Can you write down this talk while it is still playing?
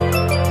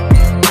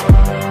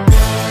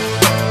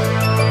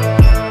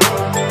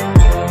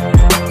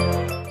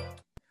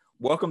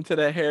Welcome to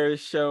the Harris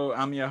Show.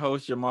 I'm your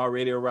host, Jamal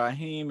Radio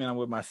Raheem, and I'm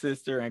with my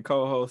sister and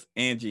co-host,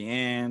 Angie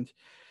Ange.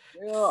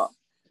 Yeah.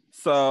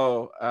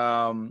 So,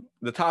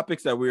 the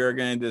topics that we are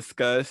going to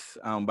discuss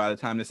by the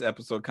time this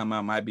episode come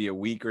out might be a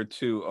week or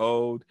two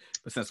old,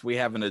 but since we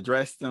haven't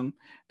addressed them,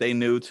 they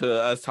new to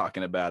us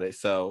talking about it.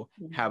 So,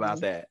 how about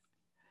that?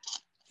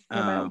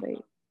 About Um,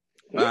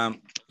 that.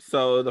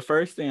 so the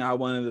first thing I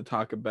wanted to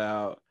talk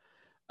about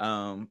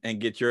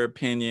and get your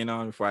opinion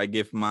on before I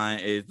give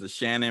mine is the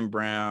Shannon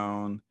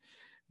Brown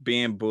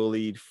being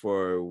bullied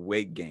for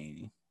weight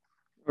gain.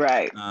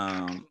 Right.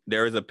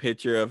 There was a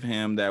picture of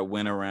him that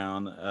went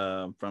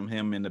around from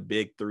him in the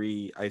Big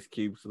Three Ice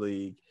Cube's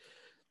league,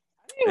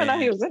 I didn't even know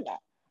he and was in that.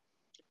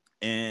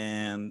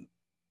 and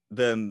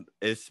then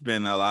it's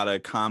been a lot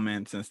of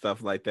comments and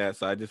stuff like that.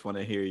 So I just want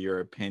to hear your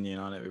opinion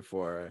on it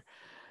before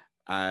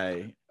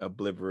I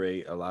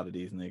obliterate a lot of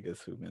these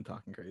niggas who've been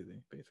talking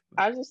crazy, basically.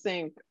 I just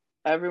think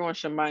everyone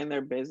should mind their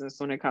business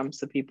when it comes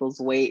to people's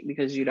weight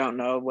because you don't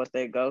know what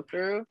they go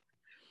through.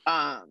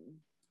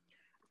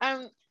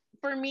 And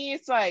for me,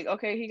 it's like,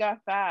 okay, he got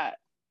fat.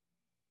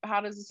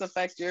 How does this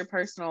affect your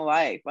personal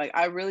life? Like,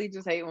 I really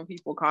just hate when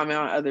people comment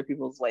on other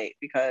people's weight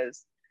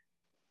because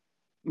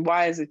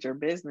why is it your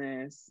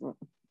business?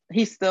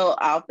 He's still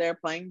out there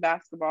playing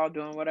basketball,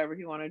 doing whatever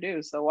he want to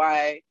do. So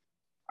why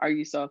are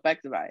you so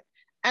affected by it?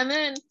 And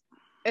then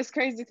it's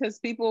crazy because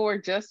people were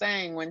just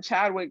saying when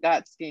Chadwick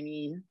got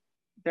skinny,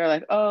 they're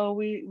like, oh,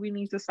 we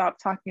need to stop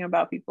talking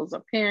about people's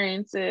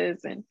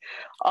appearances and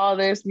all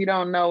this. You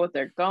don't know what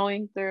they're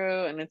going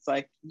through. And it's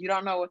like, you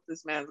don't know what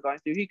this man's going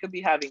through. He could be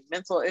having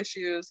mental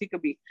issues. He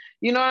could be,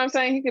 you know what I'm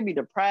saying? He could be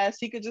depressed.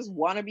 He could just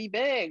want to be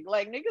big.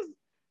 Like, niggas,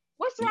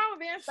 what's wrong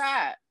with being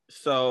fat?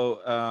 So,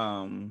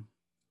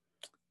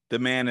 the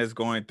man is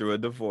going through a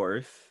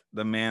divorce.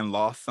 The man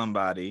lost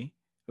somebody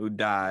who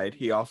died.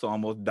 He also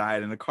almost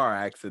died in a car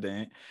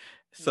accident.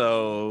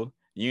 So,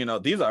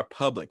 these are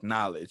public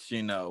knowledge,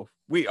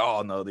 we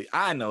all know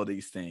I know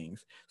these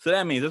things. So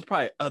that means there's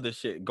probably other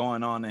shit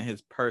going on in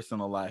his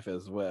personal life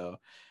as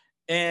well.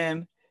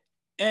 And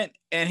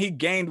he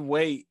gained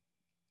weight.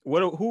 Who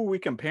are we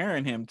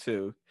comparing him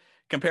to?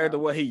 Compared to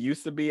what he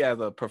used to be as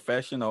a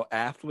professional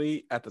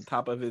athlete at the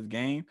top of his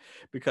game?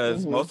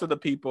 Because most of the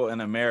people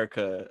in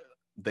America,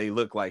 they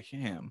look like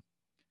him.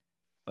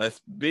 Let's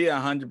be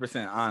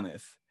 100%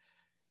 honest.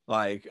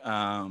 Like,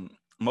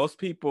 most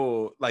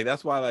people, like,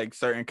 that's why like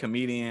certain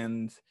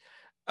comedians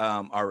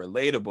are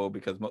relatable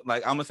because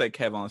like I'm gonna say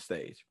Kev on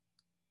stage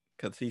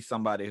because he's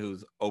somebody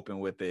who's open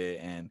with it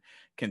and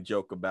can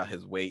joke about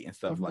his weight and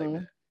stuff like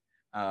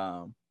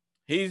that.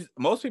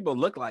 Most people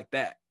look like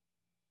that,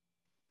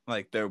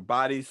 like their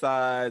body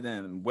size,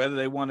 and whether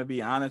they want to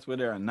be honest with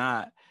it or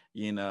not.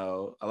 A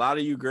lot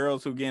of you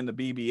girls who get into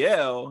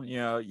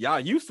BBL, y'all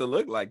used to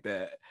look like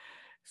that.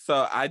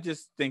 So I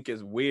just think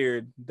it's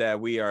weird that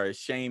we are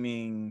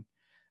shaming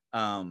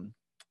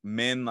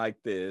men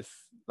like this.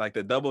 Like,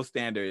 the double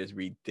standard is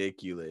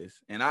ridiculous.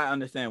 And I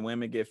understand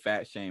women get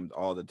fat shamed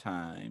all the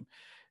time.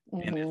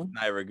 And it's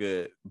never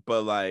good.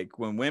 But like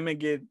when women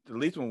get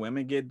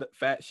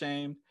fat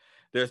shamed,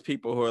 there's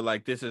people who are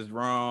like, this is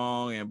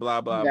wrong and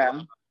blah blah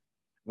blah.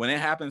 When it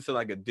happens to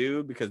like a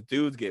dude, because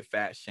dudes get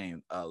fat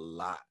shamed a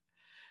lot.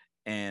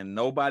 And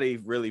nobody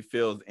really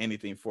feels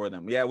anything for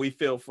them. Yeah, we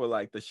feel for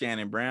like the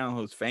Shannon Brown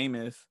who's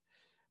famous,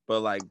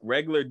 but like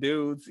regular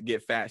dudes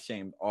get fat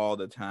shamed all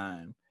the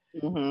time.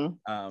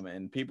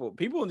 And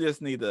people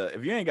just need to,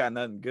 if you ain't got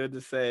nothing good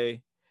to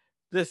say,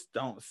 just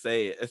don't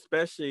say it.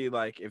 Especially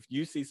like if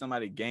you see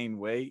somebody gain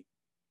weight,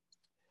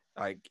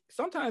 like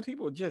sometimes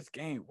people just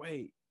gain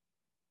weight,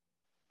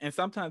 and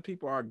sometimes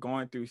people are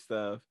going through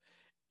stuff,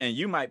 and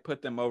you might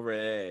put them over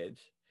the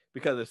edge.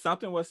 Because if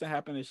something was to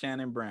happen to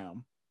Shannon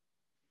Brown,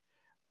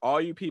 all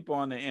you people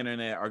on the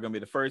internet are gonna be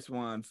the first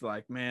ones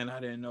like, man, I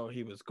didn't know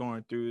he was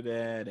going through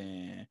that,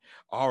 and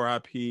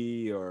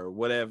RIP or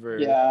whatever.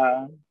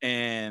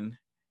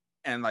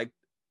 And like,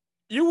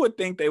 you would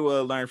think they would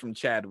have learned from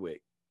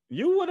Chadwick.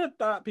 You would have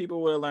thought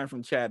people would have learned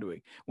from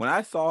Chadwick. When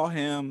I saw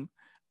him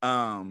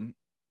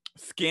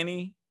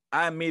skinny,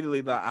 I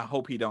immediately thought, I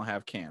hope he don't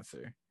have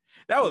cancer.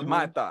 That was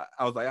my thought.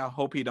 I was like, I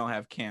hope he don't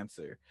have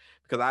cancer,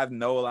 because I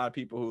know a lot of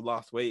people who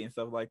lost weight and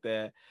stuff like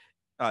that.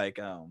 Like,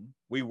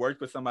 we worked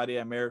with somebody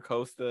at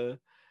Maricosta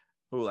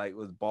who like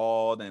was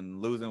bald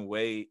and losing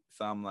weight.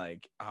 So I'm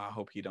like, oh, I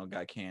hope he don't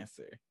got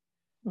cancer.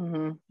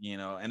 And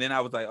then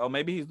I was like, oh,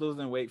 maybe he's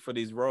losing weight for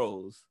these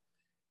roles,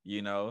 but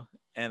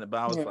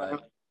I was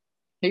like,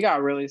 he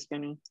got really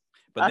skinny.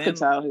 But I could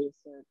tell he was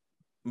sick.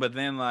 But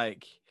then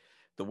like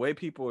the way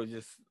people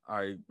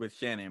are with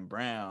Shannon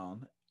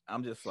Brown,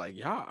 I'm just like,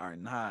 y'all are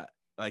not,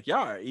 like,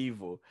 y'all are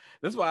evil.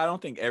 That's why I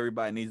don't think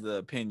everybody needs an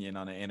opinion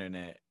on the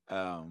internet.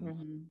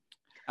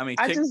 I mean,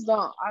 I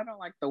don't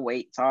like the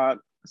weight talk,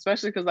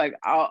 especially because like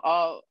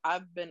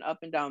I've been up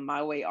and down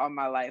my weight all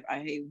my life. I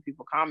hate when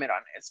people comment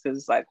on this because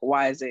it's like,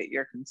 why is it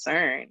your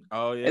concern?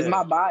 Oh yeah, it's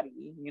my body,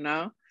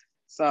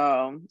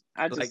 So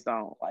I just like,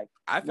 don't like.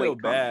 I feel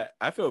bad.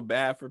 I feel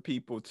bad for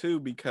people too,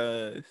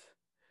 because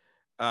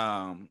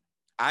I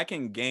I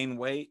can gain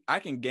weight. I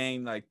can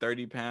gain like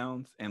 30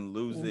 pounds and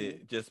lose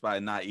it just by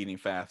not eating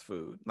fast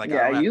food. Like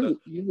yeah, you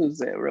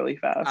lose it really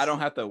fast. I don't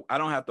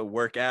have to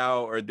work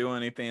out or do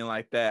anything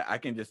like that. I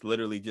can just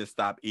literally just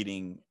stop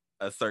eating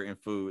a certain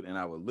food and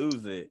I would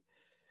lose it.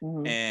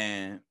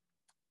 And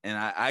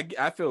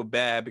I feel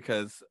bad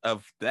because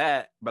of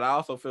that, but I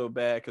also feel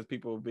bad because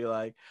people will be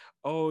like,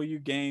 "Oh, you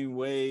gain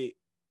weight,"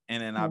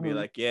 and then I'll be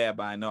like, "Yeah,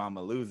 but I know I'm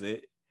gonna lose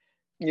it."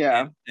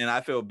 Yeah, and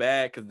I feel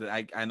bad because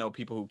I know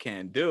people who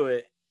can't do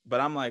it, but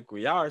I'm like,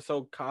 well, y'all are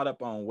so caught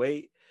up on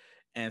weight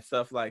and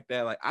stuff like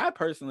that. Like I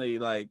personally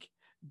like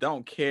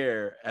don't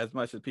care as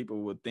much as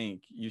people would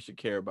think you should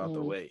care about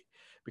the weight,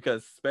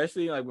 because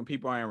especially like when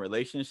people are in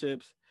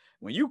relationships,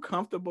 when you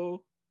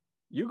comfortable,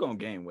 you gonna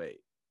gain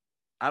weight.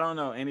 I don't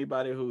know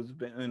anybody who's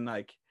been in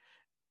like,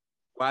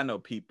 well, I know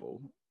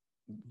people,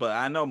 but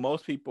I know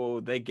most people,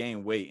 they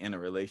gain weight in a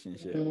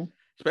relationship,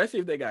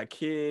 especially if they got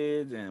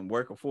kids and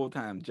work a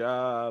full-time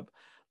job.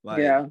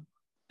 Like,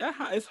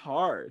 it's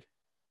hard.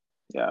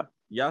 Yeah.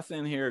 Y'all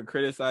sitting here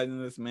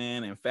criticizing this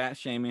man and fat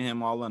shaming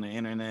him all on the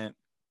internet.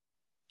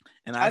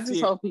 And I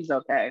just hope he's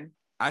okay.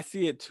 I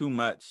see it too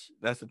much.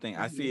 That's the thing.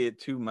 I see it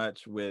too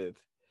much with,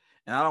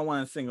 and I don't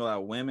want to single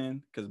out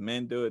women because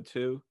men do it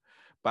too,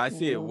 but I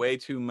see it way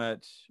too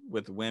much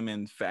with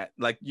women fat.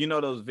 Like, you know,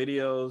 those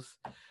videos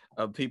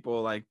of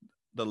people like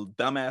the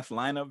dumbass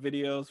lineup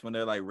videos when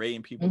they're like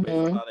rating people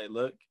based on how they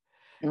look.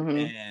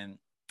 And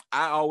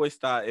I always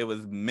thought it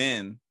was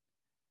men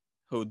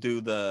who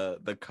do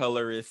the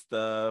colorist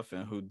stuff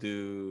and who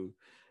do,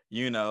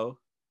 you know,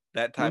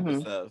 that type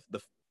of stuff.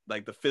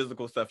 The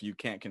physical stuff you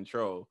can't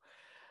control.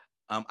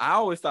 I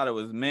always thought it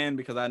was men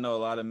because I know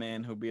a lot of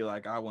men who be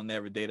like, I will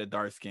never date a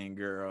dark skinned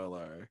girl,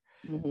 or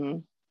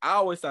I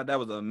always thought that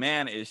was a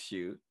man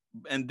issue.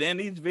 And then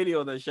these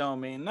videos are showing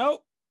me,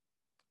 nope,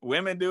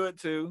 women do it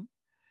too.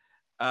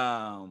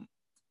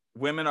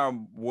 Women are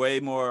way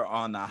more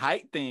on the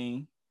height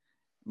thing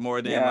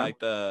more than like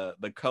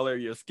the color of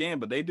your skin,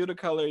 but they do the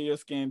color of your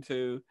skin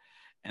too.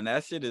 And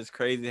that shit is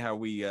crazy how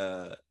we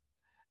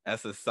as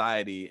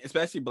society,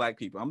 especially black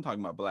people, I'm talking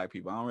about black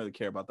people, I don't really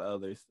care about the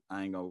others,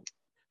 I ain't gonna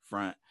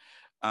front,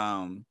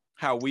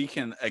 how we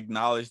can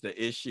acknowledge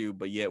the issue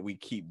but yet we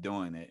keep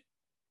doing it.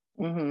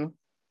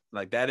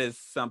 Like that is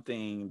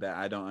something that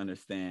I don't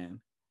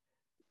understand.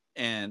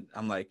 And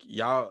I'm like,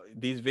 y'all,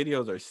 these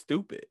videos are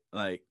stupid.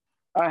 Like,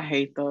 I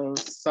hate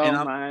those so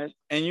much.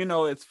 And you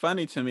know, it's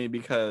funny to me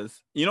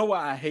because you know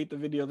why I hate the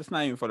video? It's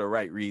not even for the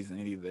right reason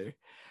either.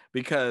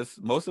 Because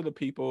most of the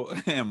people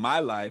in my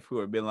life who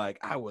have been like,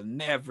 I will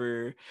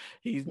never,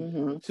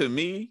 to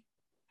me,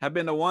 have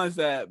been the ones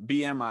that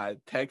be in my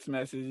text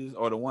messages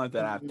or the ones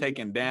that I've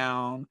taken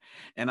down.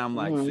 And I'm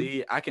like,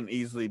 see, I can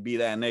easily be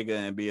that nigga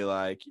and be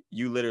like,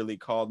 you literally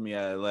called me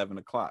at 11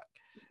 o'clock.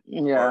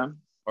 Yeah.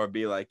 Or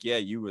be like, yeah,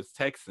 you was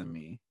texting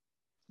me.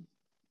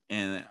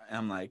 And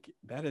I'm like,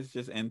 that is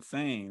just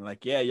insane.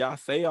 Like, yeah, y'all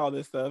say all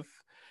this stuff,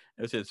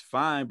 it's just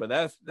fine, but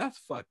that's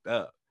fucked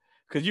up.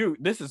 Cause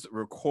this is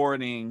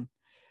recording,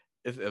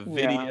 it's a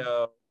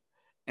video,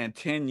 and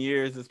 10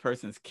 years this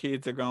person's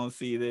kids are gonna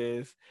see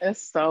this.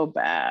 It's so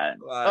bad.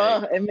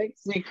 Like, it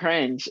makes me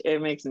cringe.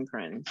 It makes me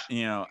cringe.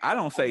 You know, I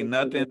don't say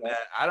nothing that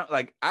I don't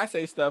like. I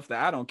say stuff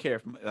that I don't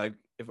care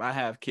if I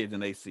have kids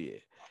and they see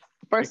it.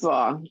 First of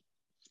all,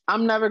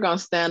 I'm never gonna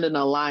stand in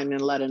a line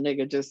and let a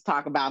nigga just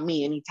talk about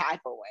me any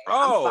type of way.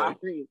 Oh, I'm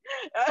sorry.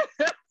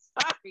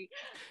 Sorry.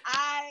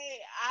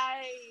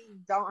 I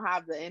don't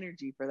have the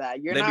energy for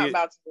that. You're not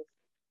about to be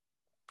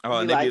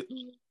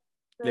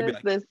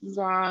like, this is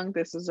wrong.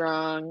 This is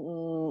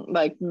wrong.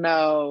 Like,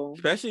 no.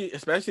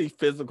 Especially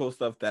physical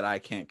stuff that I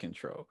can't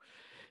control.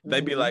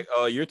 They'd be like,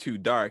 oh, you're too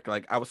dark.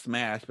 Like, I was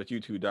smashed, but you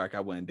too dark. I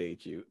wouldn't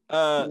date you.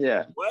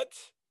 Yeah. What?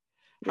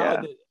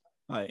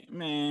 Like,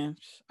 man,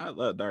 I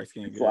love dark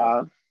skinned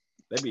girls.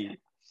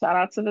 Shout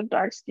out to the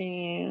dark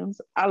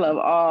skins. I love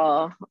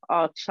all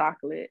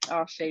chocolate,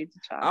 all shades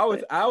of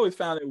chocolate. I always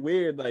found it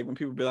weird, like when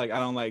people be like, I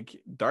don't like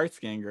dark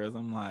skinned girls.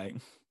 I'm like,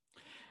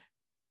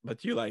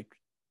 but you like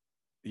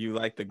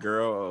the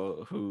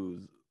girl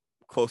who's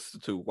close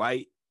to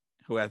white,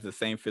 who has the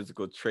same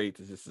physical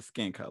traits as just the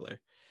skin color.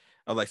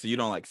 I was like, so you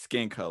don't like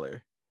skin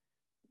color?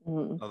 I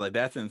was like,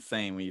 that's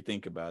insane when you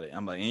think about it.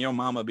 I'm like, and your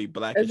mama be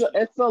black.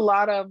 It's a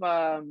lot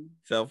of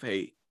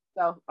self-hate.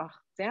 Oh,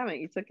 damn it,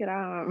 you took it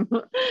out.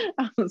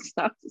 I was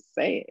about to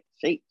say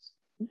it.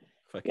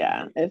 Sheesh.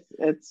 Yeah,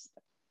 it's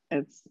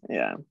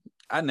yeah.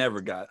 I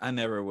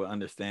never will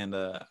understand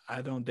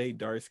I don't date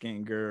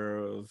dark-skinned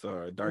girls,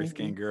 or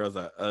dark-skinned girls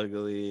are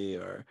ugly,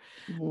 or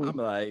I'm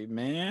like,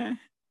 man,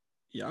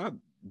 y'all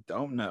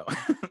don't know.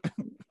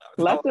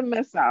 Let them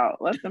miss out.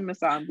 Let them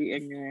miss out and be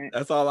ignorant.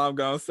 That's all I'm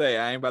gonna say.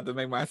 I ain't about to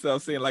make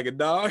myself seem like a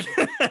dog.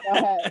 Go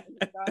ahead,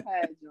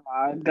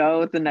 Javon. Go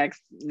with the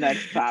next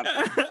topic.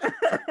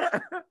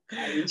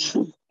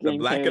 The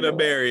blacker the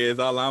berry is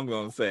all I'm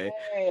gonna say.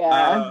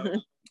 Yeah.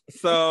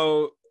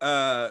 So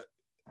I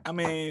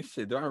mean,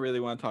 shit, do I really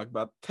want to talk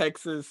about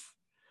Texas?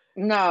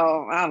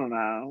 No, I don't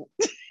know.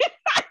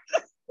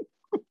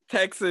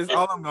 Texas,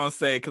 all I'm gonna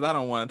say, because I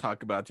don't want to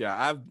talk about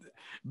y'all.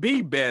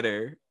 Be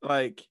better.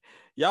 Like,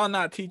 y'all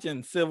not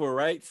teaching civil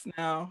rights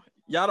now.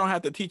 Y'all don't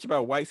have to teach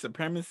about white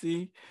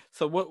supremacy.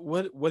 So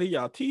what are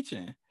y'all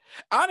teaching?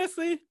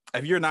 Honestly,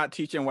 if you're not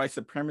teaching white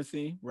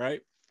supremacy,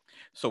 right?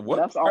 So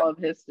That's all of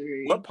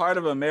history. what part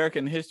of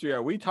American history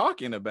are we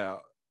talking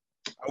about?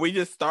 Are we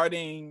just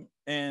starting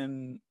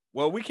in,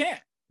 well, we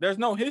can't. There's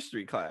no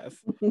history class.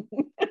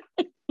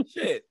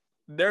 Shit.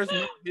 There's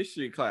no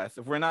history class.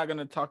 If we're not going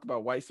to talk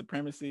about white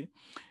supremacy,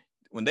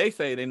 when they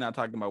say they're not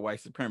talking about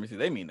white supremacy,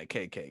 they mean the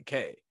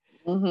KKK.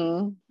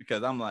 Mm-hmm.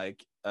 Because I'm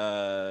like,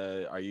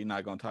 are you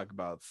not going to talk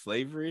about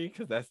slavery?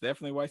 Because that's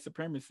definitely white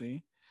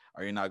supremacy.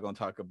 Are you not going to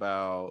talk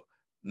about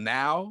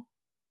now?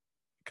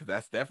 Because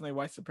that's definitely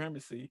white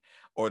supremacy.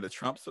 Or the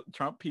Trump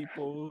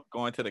people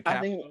going to the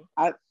Capitol.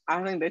 I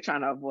think they're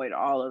trying to avoid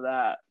all of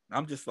that.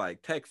 I'm just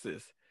like,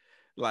 Texas,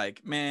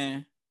 like,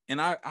 man. And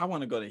I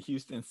want to go to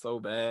Houston so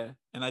bad,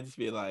 and I just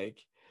be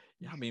like,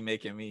 y'all be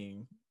making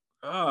me,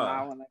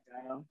 I want to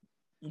go.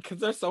 because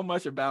there's so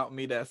much about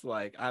me that's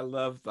like, I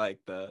love like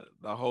the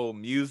whole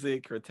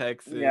music for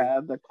Texas. Yeah,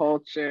 the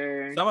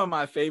culture. Some of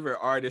my favorite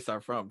artists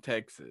are from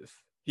Texas,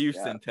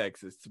 Houston,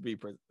 Texas, to be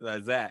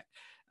exact.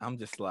 I'm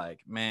just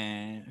like,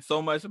 man,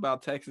 so much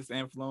about Texas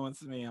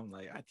influenced me. I'm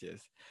like,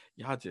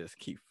 y'all just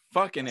keep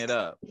fucking it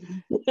up.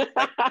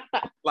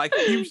 like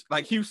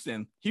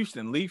Houston,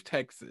 leave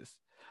Texas.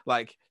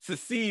 Like,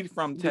 secede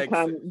from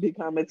Texas.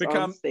 Become its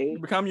own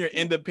state. Become your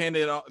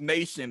independent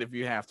nation if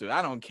you have to.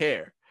 I don't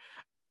care.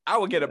 I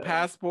would get a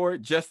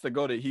passport just to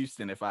go to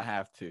Houston if I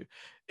have to.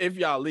 If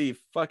y'all leave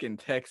fucking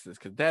Texas,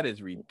 because that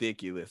is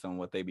ridiculous on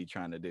what they be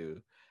trying to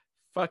do.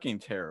 Fucking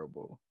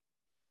terrible.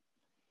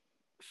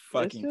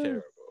 Fucking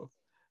terrible.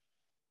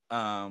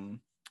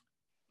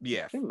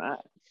 Yeah.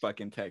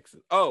 Fucking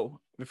Texas. Oh,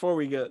 before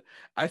we go,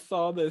 I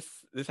saw this.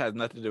 This has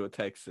nothing to do with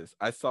Texas.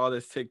 I saw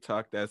this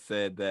TikTok that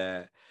said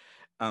that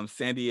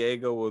San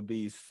Diego would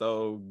be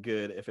so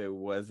good if it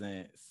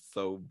wasn't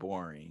so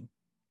boring.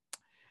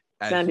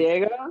 San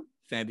Diego?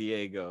 San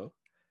Diego.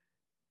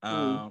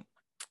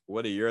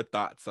 What are your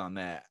thoughts on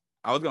that?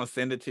 I was gonna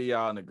send it to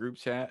y'all in the group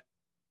chat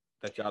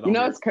that y'all don't.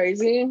 It's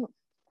crazy.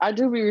 I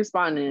do be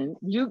responding.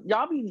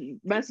 Y'all be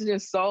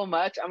messaging so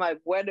much. I'm like,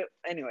 what?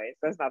 Anyways,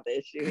 that's not the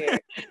issue here.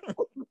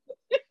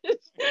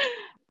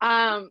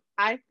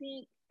 I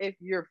think if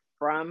you're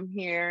from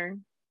here,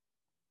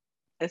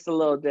 it's a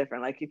little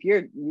different. Like, if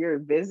you're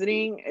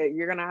visiting,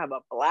 you're gonna have a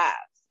blast.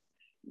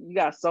 You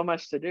got so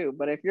much to do.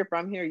 But if you're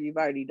from here, you've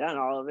already done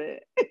all of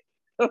it.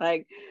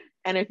 Like,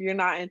 and if you're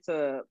not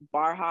into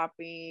bar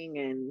hopping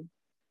and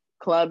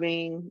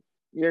clubbing,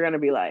 you're gonna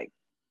be like,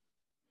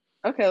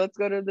 okay, let's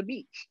go to the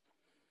beach.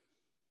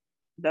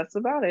 That's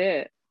about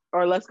it.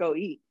 Or let's go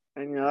eat.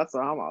 And that's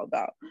what I'm all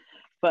about.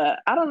 But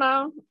I don't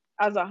know.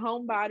 As a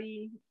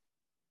homebody,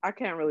 I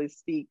can't really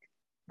speak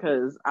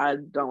because I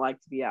don't like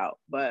to be out.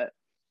 But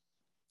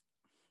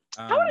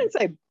I wouldn't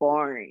say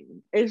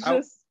boring. It's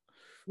just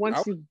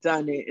once you've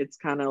done it, it's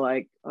kind of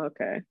like,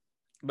 okay.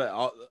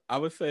 But I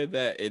would say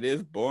that it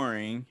is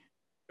boring,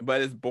 but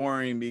it's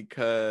boring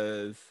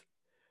because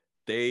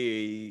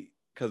racism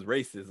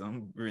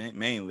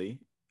mainly.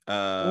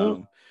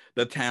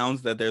 The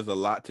towns that there's a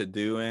lot to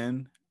do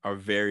in are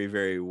very,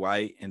 very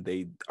white, and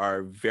they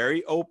are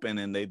very open,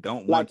 and they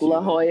don't want you. Like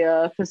La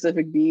Jolla,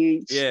 Pacific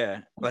Beach.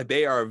 Yeah, like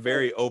they are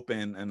very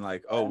open and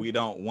like, oh, we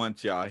don't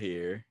want y'all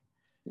here.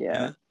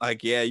 Yeah. And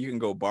like, yeah, you can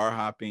go bar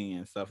hopping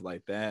and stuff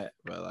like that,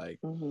 but like,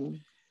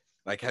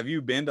 like, have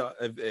you been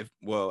to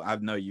well, I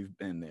know you've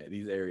been there,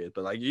 these areas,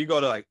 but like, you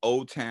go to like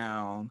Old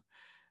Town,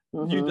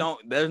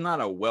 there's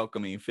not a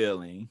welcoming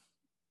feeling.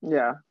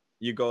 Yeah.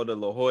 You go to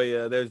La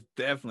Jolla, there's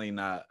definitely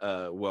not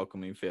a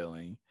welcoming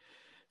feeling.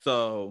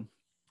 So,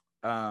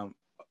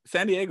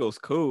 San Diego's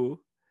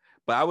cool,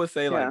 but I would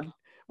say like,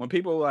 when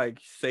people like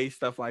say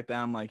stuff like that,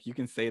 I'm like, you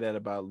can say that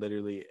about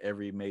literally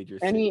every major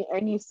city.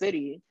 Any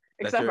city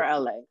except for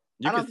LA.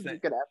 I don't think you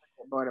could ever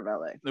get bored of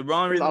LA. The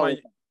wrong reason why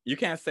you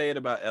can't say it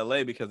about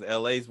LA, because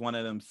LA is one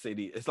of them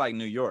cities. It's like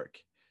New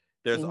York.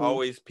 There's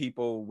always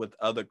people with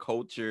other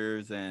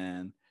cultures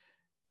and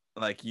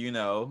like,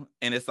 and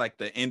it's like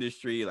the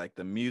industry, like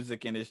the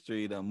music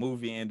industry, the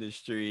movie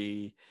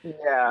industry,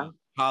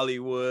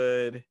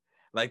 Hollywood.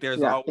 Like,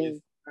 there's always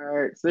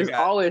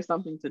always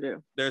something to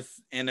do.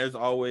 There's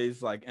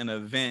always like an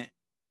event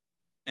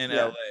in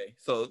LA.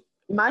 So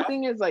my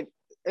thing is, like,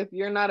 if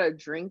you're not a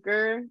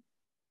drinker,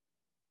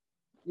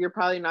 you're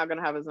probably not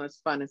gonna have as much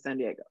fun in San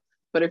Diego.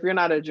 But if you're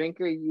not a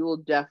drinker, you will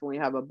definitely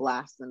have a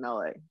blast in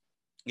LA.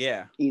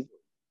 Yeah. Easy.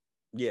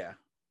 Yeah.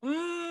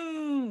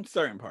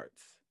 Certain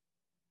parts.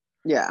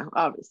 Yeah,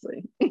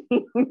 obviously.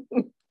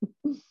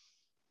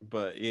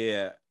 But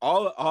yeah,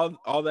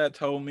 all that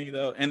told me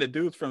though, and the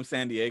dude's from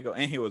San Diego,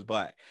 and he was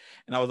black,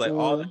 and I was like,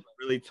 all that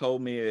really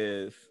told me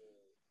is,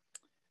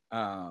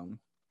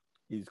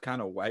 he's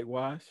kind of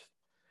whitewashed.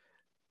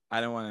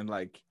 I don't want to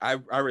like,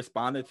 I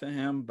responded to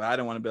him, but I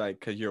don't want to be like,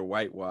 because you're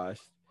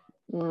whitewashed.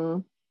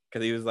 Because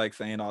he was like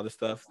saying all this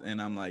stuff,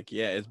 and I'm like,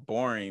 yeah, it's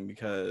boring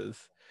because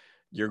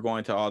you're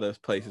going to all those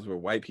places where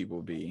white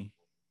people be.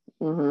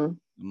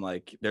 I'm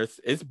like,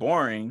 it's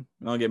boring.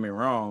 Don't get me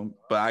wrong,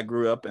 but I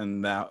grew up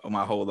in that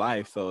my whole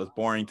life, so it's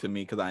boring to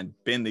me because I've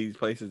been these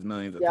places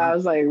millions of Yeah, I times.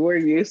 was like, we're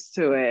used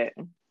to it.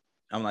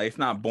 I'm like, it's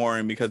not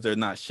boring because there's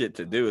not shit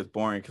to do. It's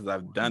boring because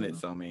I've done it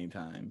so many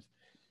times.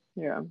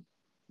 Yeah.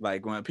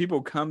 Like when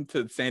people come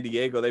to San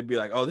Diego, they'd be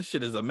like, "Oh, this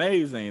shit is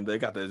amazing." They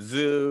got the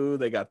zoo,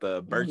 they got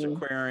the Birch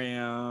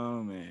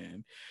Aquarium,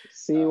 and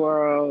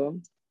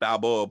SeaWorld,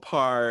 Balboa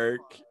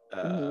Park.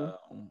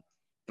 mm-hmm.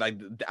 Like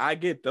I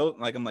get those.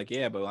 Like I'm like,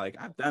 yeah, but like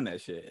I've done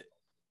that shit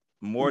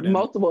more than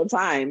multiple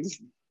times.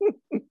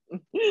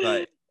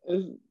 like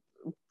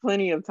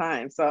Plenty of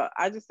time. So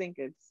I just think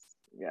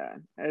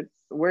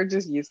we're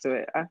just used to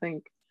it. I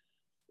think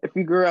if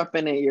you grew up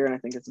in it, you're gonna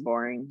think it's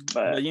boring.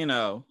 But you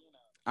know,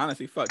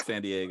 honestly, fuck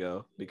San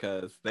Diego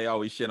because they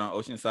always shit on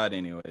Oceanside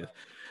anyways.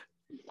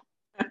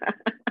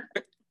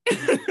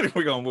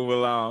 We're gonna move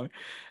along.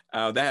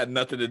 That had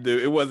nothing to do.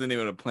 It wasn't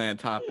even a planned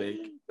topic.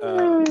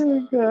 Oh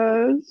my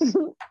gosh.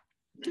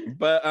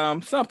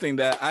 But something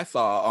that I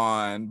saw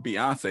on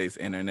Beyonce's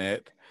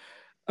internet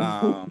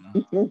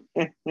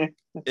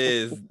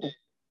is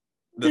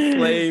the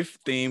slave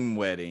theme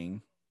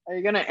wedding. Are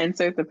you gonna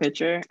insert the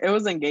picture? It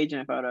was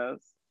engagement photos.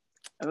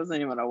 It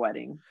wasn't even a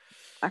wedding.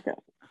 Okay.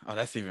 Oh,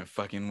 that's even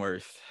fucking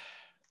worse.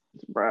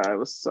 Bro, it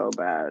was so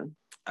bad.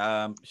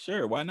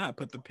 Sure, why not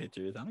put the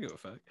pictures? I don't give a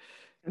fuck.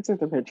 Insert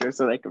the picture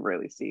so they could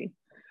really see.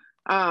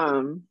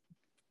 I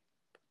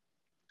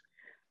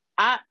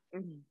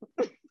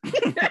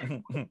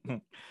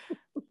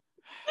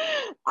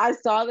I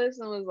saw this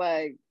and was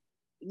like,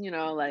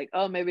 like,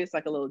 oh, maybe it's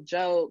like a little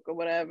joke or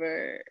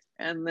whatever.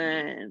 And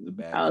then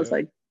I was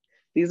like,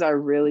 these are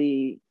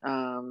really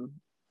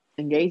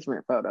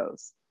engagement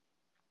photos.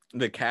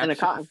 The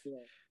captions.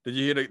 Did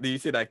you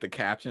see like the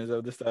captions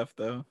of the stuff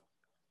though?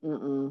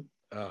 Mm-mm.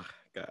 Oh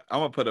God, I'm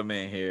gonna put them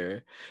in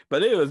here.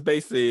 But it was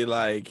basically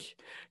like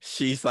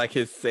she's like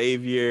his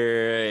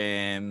savior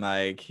and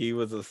like he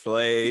was a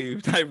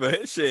slave type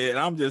of shit. And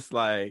I'm just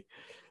like,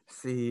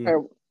 see,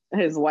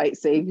 his white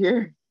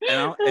savior.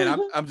 And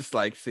I'm just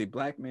like, see,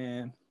 black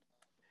man.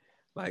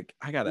 Like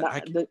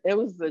it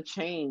was the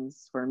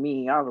chains for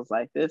me. I was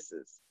like,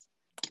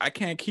 I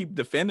can't keep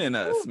defending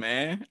us,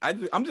 man.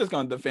 I'm just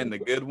gonna defend the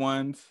good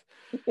ones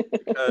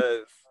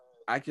because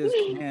I just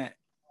can't.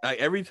 Like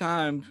every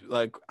time,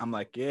 like I'm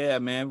like, yeah,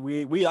 man,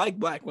 we like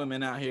black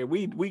women out here.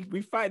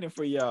 We fighting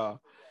for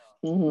y'all.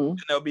 Mm-hmm.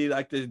 And there'll be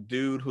like this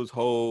dude whose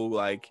whole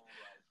like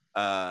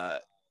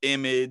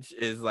image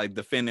is like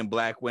defending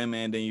black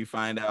women. Then you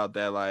find out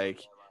that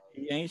like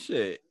he ain't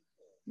shit.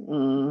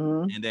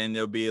 Mm-hmm. And then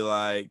there'll be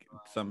like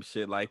some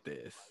shit like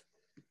this.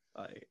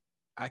 Like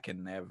I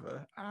can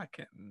never.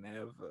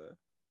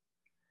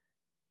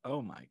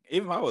 Oh my!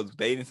 Even if I was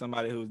dating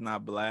somebody who's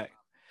not black,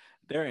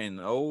 there ain't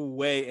no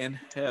way in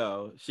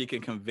hell she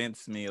can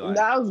convince me. Like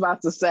I was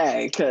about to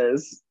say,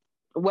 because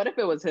what if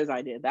it was his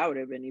idea? That would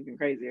have been even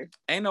crazier.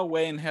 Ain't no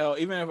way in hell.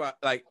 Even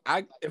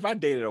if I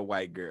dated a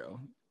white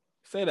girl,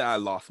 say that I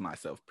lost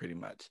myself pretty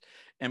much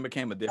and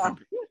became a different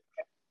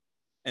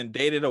and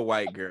dated a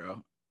white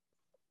girl,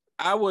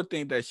 I would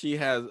think that she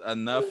has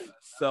enough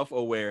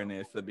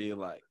self-awareness to be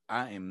like,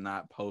 I am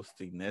not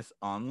posting this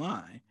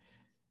online.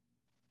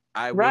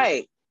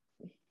 Right.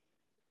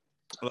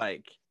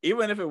 Like,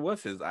 even if it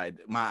was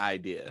my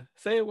idea,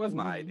 say it was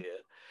my idea,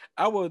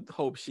 I would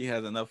hope she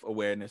has enough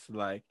awareness to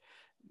like,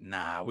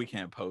 nah, we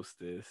can't post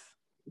this.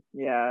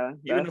 Yeah.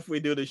 Even if we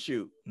do the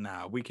shoot,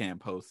 nah, we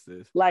can't post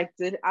this. Like,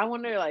 did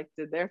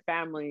their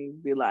family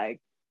be like,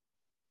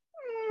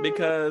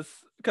 because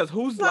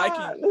who's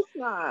liking? It's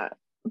not.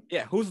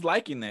 Yeah, who's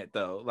liking that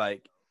though?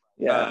 Like,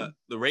 yeah,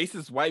 the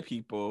racist white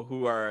people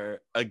who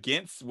are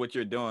against what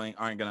you're doing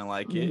aren't gonna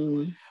like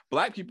it.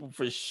 Black people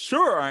for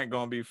sure aren't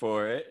gonna be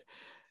for it.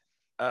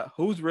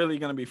 Who's really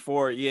gonna be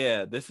for it?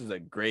 Yeah, this is a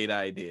great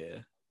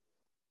idea.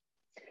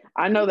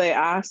 I know they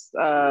asked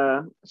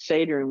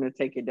Shade Room to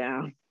take it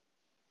down.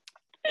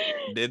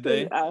 Did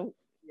they?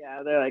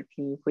 Yeah, they're like,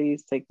 can you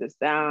please take this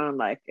down?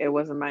 Like, it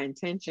wasn't my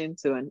intention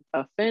to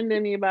offend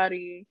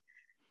anybody,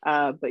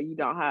 but you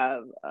don't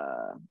have.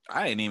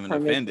 I ain't even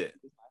offended.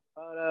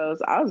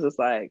 Photos. I was just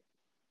like,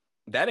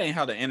 that ain't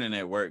how the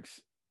internet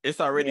works. It's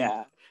already.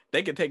 Yeah.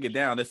 They could take it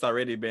down. It's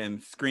already been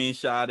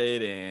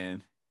screenshotted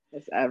and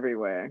it's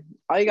everywhere.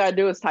 All you gotta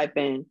do is type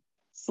in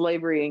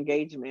slavery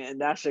engagement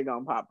and that shit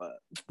gonna pop up.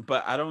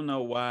 But I don't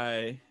know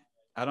why.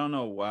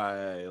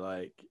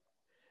 Like,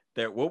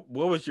 that. What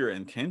was your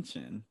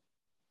intention?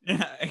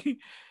 I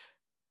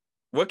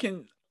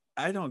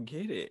don't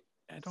get it.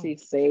 She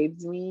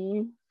saved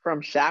me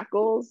from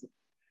shackles.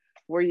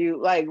 Were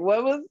you like,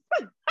 what was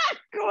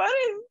what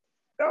is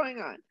going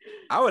on?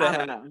 I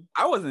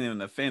wasn't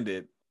even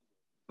offended.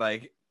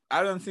 Like,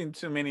 I don't see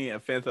too many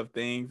offensive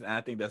things, and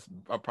I think that's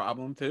a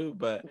problem too.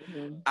 But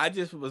I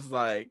just was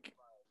like,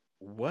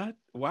 what?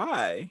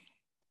 Why?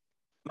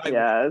 Like,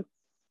 yeah,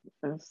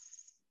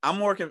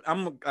 I'm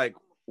like,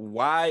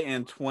 why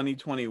in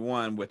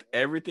 2021 with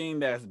everything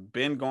that's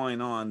been going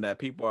on that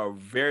people are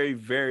very,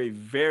 very,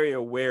 very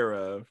aware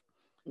of,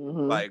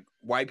 Like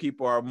white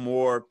people are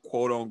more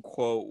quote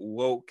unquote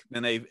woke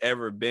than they've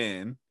ever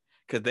been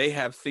because they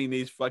have seen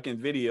these fucking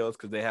videos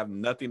because they have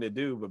nothing to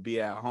do but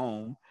be at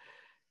home.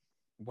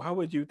 Why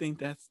would you think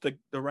that's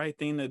the right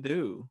thing to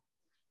do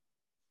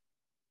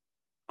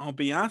on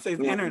Beyonce's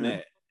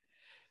internet?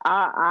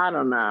 I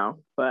don't know,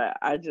 but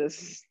I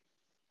just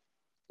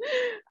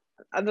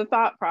the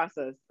thought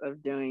process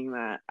of doing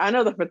that. I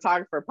know the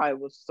photographer probably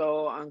was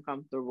so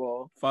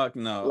uncomfortable. Fuck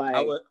no.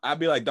 Like, I'd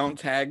be like, don't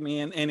tag me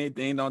in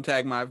anything. Don't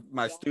tag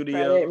my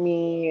studio. Credit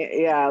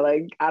me. Yeah,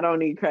 like I don't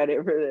need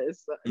credit for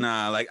this.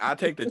 Nah, like I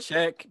take the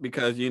check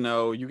because you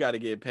got to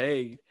get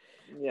paid.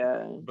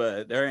 Yeah.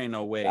 But there ain't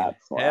no way in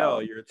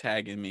hell you're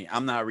tagging me.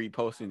 I'm not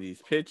reposting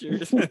these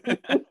pictures.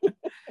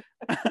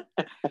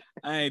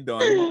 I ain't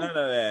doing none of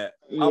that.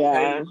 I'll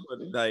pay for,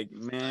 like,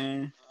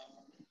 man,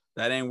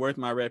 that ain't worth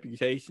my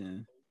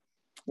reputation.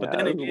 But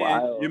then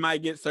again, you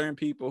might get certain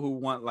people who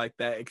want like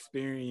that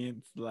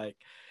experience. Like,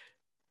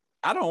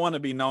 I don't want to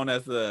be known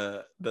as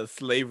the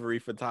slavery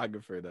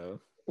photographer though.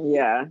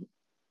 Yeah.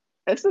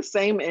 It's the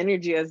same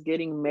energy as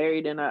getting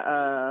married in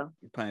a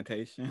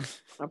plantation.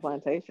 A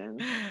plantation.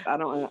 I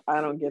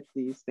don't get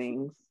these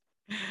things.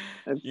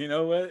 You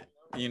know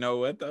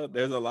what though?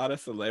 There's a lot of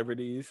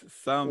celebrities,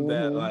 some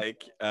that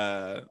like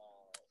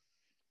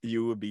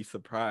you would be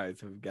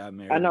surprised who got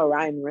married. I know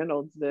Ryan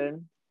Reynolds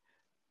did.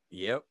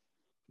 Yep.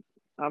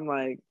 I'm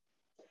like,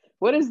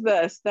 what is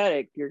the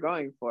aesthetic you're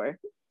going for?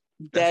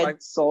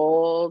 Dead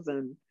souls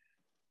and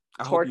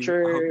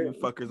torture. I hope you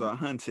fuckers are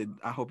hunted.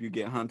 I hope you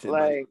get hunted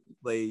like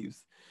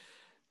slaves.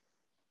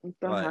 What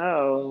the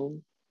hell?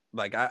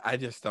 Like I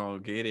just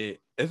don't get it.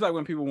 It's like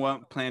when people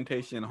want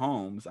plantation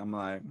homes. I'm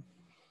like,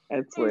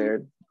 it's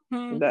weird.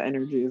 That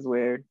energy is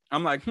weird.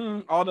 I'm like,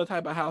 all the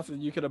type of houses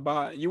you could have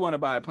bought. You want to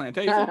buy a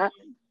plantation?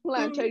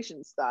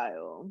 Plantation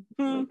style.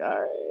 Like, all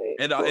right.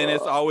 And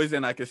it's always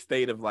in like a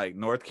state of like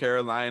North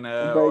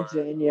Carolina,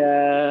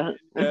 Virginia,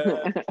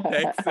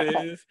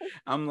 Texas.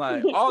 I'm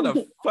like, all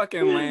the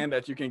fucking land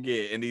that you can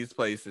get in these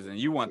places, and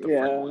you want the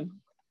front one.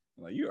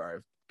 Like, you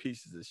are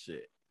pieces of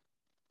shit.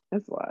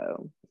 That's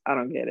wild. I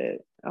don't get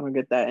it. I don't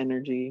get that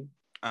energy.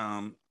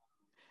 And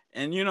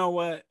you know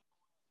what?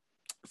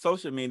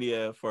 Social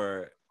media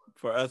for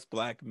us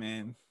black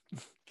men,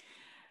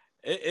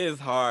 it is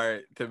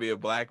hard to be a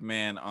black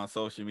man on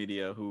social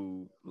media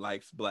who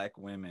likes black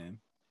women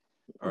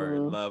or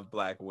love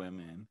black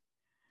women,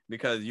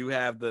 because you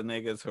have the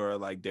niggas who are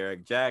like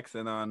Derek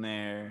Jackson on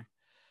there,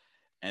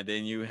 and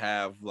then you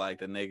have like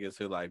the niggas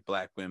who like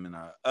black women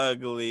are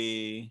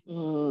ugly,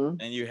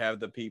 and you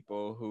have the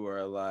people who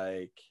are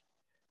like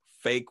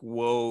fake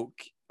woke,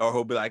 or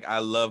who'll be like, I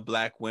love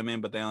black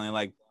women, but they only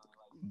like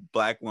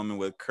black women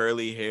with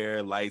curly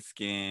hair, light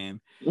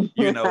skin.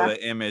 You know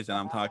the image that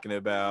I'm talking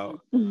about.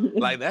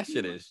 Like, that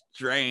shit is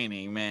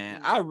draining,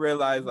 man. I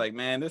realized, like,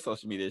 man, this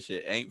social media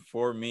shit ain't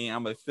for me.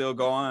 I'm gonna still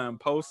go on and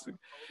post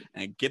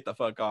and get the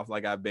fuck off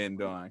like I've been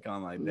doing. Cause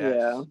I'm like,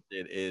 that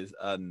shit is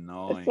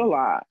annoying. It's a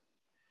lot.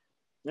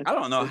 I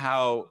don't know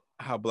how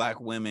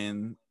black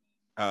women,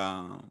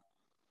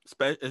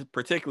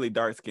 particularly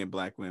dark-skinned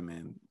black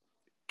women,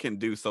 can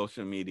do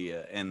social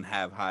media and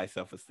have high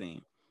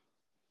self-esteem.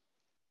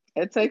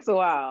 It takes a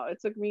while.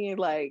 It took me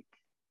like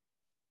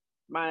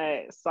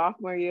my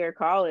sophomore year of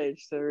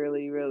college to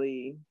really,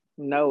 really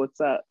know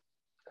what's up.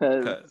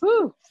 Because,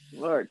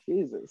 Lord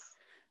Jesus.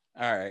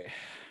 All right.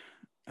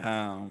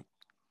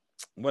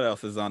 What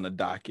else is on the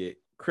docket?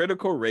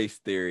 Critical race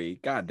theory.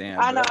 Goddamn.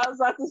 I know. I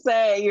was about to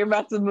say, you're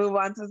about to move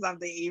on to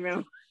something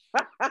even.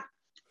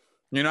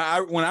 You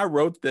know, when I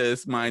wrote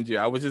this, mind you,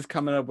 I was just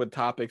coming up with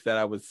topics that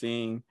I was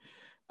seeing.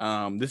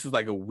 This is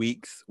like a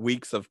weeks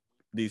of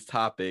these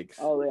topics.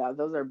 Oh yeah,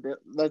 those are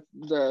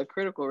the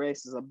critical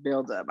race is a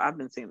buildup. I've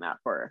been seeing that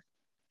for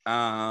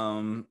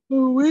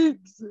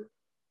weeks.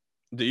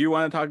 Do you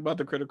want to talk about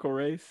the critical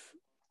race?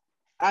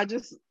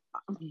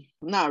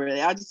 Not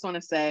really. I just want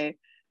to say,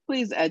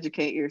 please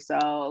educate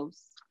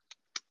yourselves.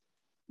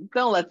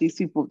 Don't let these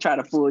people try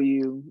to fool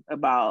you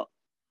about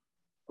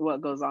what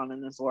goes on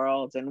in this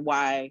world and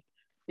why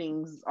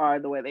things are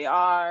the way they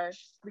are.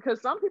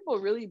 Because some people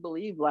really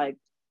believe like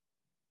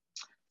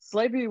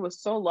slavery was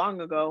so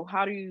long ago.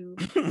 What do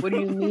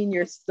you mean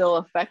you're still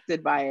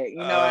affected by it? You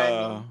know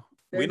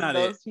what I mean? There's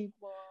those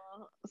people.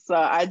 So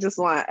I just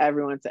want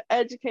everyone to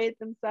educate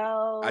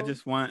themselves. I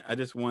just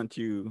want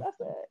you. That's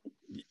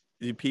it.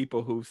 The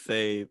people who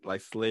say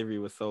like slavery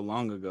was so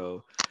long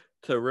ago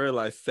to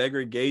realize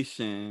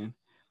segregation.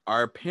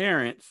 Our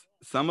parents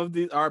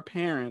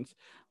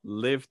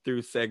lived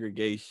through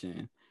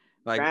segregation.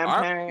 Like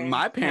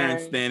my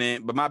parents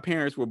didn't, but my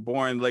parents were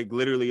born like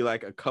literally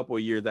like a couple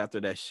years after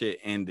that shit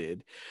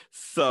ended.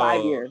 So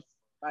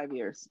 5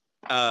 years.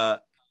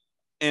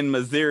 In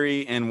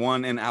Missouri and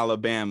one in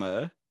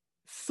Alabama.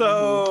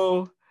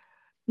 So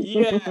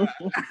yeah,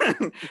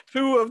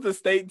 two of the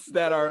states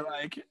that are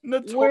like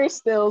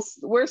notorious.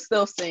 We're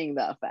still seeing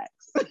the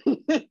effects.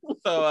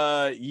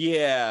 So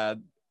yeah,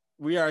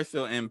 we are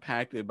still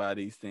impacted by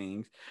these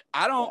things.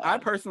 I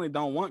personally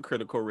don't want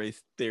critical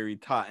race theory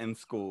taught in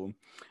school.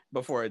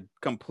 but for a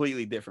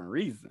completely different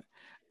reason.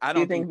 I Do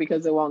you don't think think,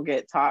 because it won't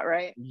get taught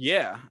right?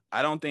 yeah,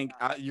 I don't think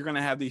you're going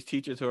to have these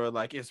teachers who are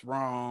like, it's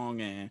wrong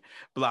and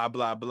blah,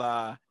 blah,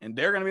 blah. And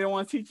they're going to be the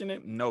ones teaching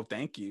it. No,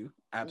 thank you.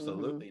 Mm-hmm.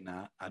 Absolutely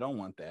not. I don't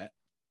want that.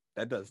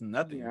 That does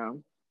nothing. Yeah.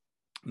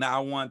 Now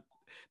I want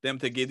them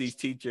to give these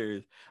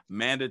teachers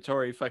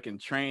mandatory fucking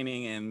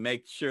training and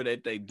make sure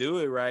that they do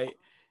it right.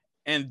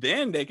 And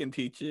then they can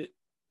teach it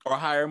or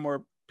hire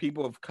more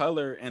people of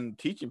color in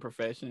teaching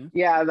professions.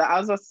 Yeah, I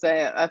was gonna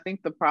say, I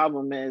think the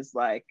problem is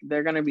like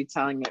they're gonna be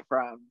telling it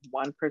from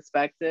one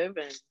perspective,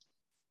 and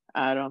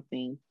I don't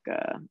think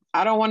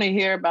I don't want to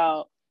hear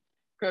about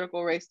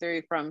critical race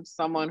theory from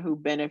someone who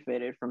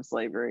benefited from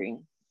slavery.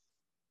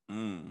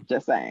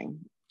 Just saying,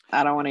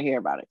 I don't want to hear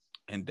about it.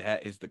 And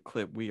that is the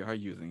clip we are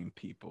using,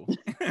 people.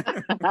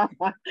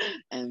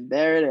 And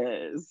there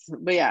it is.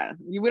 But yeah,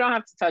 we don't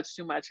have to touch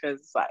too much because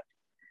it's like,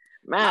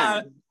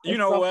 man, you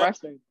know so what?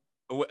 frustrating.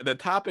 The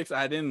topics,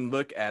 I didn't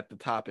look at the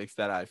topics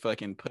that I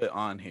fucking put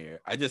on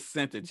here. I just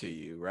sent it to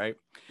you, right?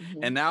 Mm-hmm.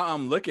 And now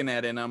I'm looking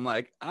at it and I'm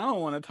like, I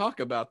don't want to talk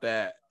about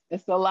that.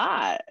 It's a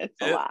lot. It's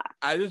a lot.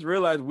 I just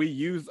realized we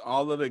use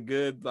all of the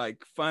good,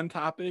 like, fun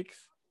topics,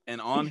 and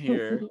on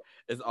here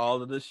is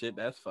all of the shit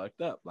that's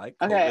fucked up, like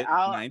okay,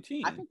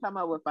 COVID-19. I can come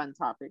up with fun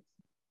topics.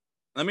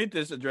 Let me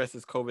just address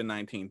this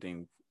COVID-19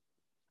 thing.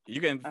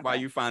 You can, while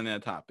you find a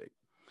topic.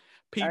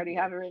 People, I already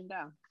have it written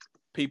down.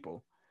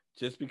 People,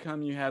 just because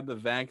you have the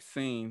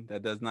vaccine,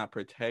 that does not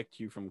protect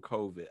you from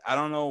COVID. I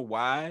don't know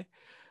why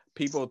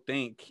people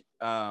think,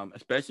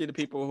 especially the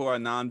people who are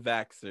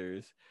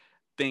non-vaxxers,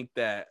 think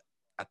that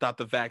I thought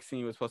the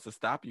vaccine was supposed to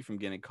stop you from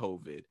getting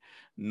COVID.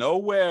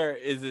 Nowhere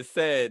is it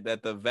said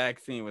that the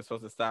vaccine was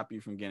supposed to stop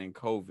you from getting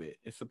COVID.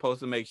 It's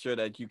supposed to make sure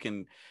that you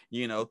can,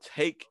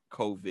 take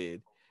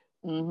COVID.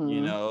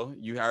 Mm-hmm.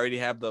 You already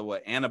have the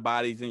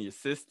antibodies in your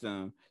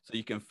system, so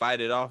you can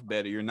fight it off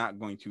better. You're not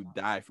going to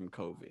die from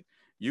COVID.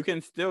 You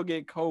can still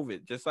get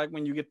COVID, just like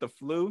when you get the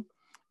flu.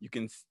 You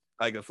can,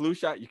 like a flu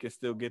shot, you can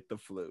still get the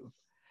flu.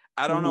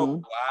 I don't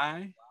know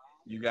why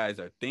you guys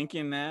are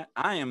thinking that.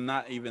 I am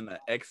not even an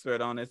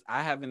expert on this.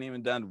 I haven't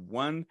even done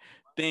one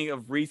thing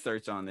of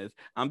research on this.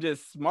 I'm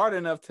just smart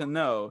enough to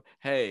know,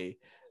 hey,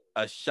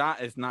 a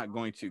shot is not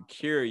going to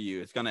cure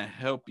you. It's going to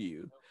help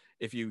you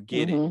if you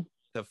get it,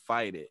 to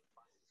fight it.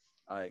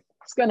 Like,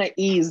 it's going to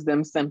ease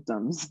them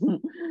symptoms.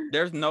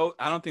 I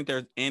don't think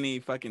there's any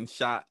fucking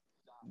shot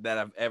that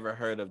I've ever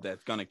heard of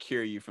that's going to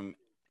cure you from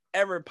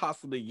ever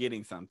possibly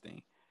getting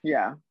something.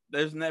 Yeah.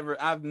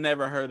 I've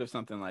never heard of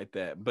something like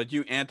that. But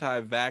you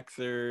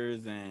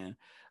anti-vaxxers and,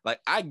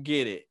 like, I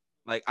get it.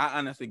 Like, I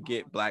honestly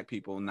get Black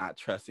people not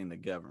trusting the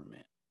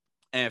government.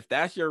 And if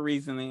that's your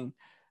reasoning,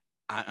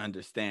 I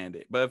understand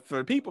it. But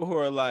for people who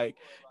are like,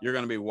 you're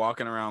going to be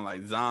walking around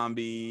like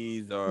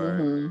zombies,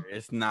 or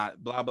it's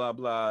not blah, blah,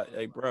 blah.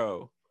 Hey,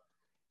 bro,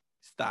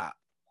 stop.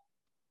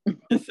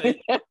 Just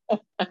say,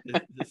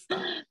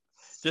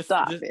 just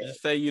stop.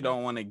 Just say you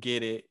don't want to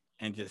get it.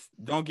 And just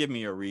don't give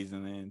me a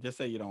reasoning. Just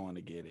say you don't want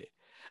to get it.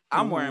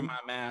 I'm wearing my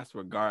mask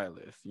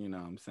regardless. You know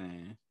what I'm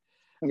saying?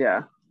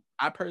 Yeah.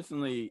 I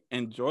personally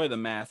enjoy the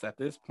mask at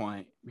this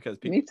point because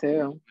people me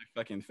too.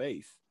 My fucking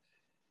face.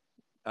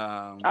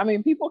 I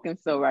mean, people can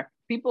still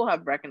people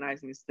have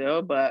recognized me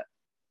still, but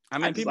I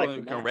mean, people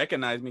can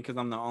recognize me because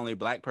I'm the only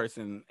Black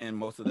person in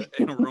most of the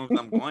rooms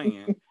I'm going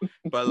in.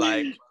 But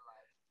like,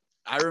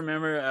 I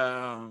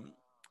remember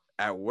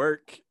at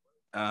work,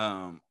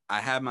 I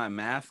had my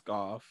mask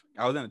off.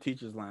 I was in a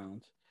teacher's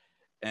lounge,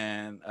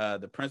 and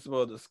the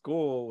principal of the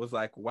school was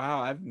like,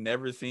 "Wow, I've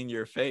never seen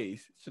your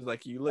face." She was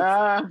like, "You look,"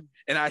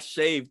 and I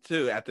shaved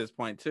too at this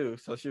point too.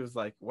 So she was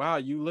like, "Wow,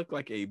 you look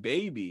like a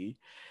baby,"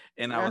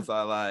 and I was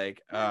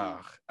like,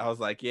 "Ugh." I was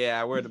like, "Yeah,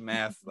 I wear the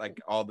mask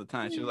like all the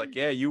time." She was like,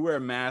 "Yeah, you wear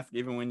a mask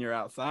even when you're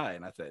outside,"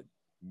 and I said,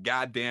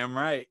 "Goddamn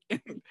right." I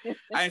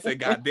didn't say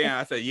goddamn.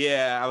 I said,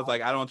 "Yeah." I was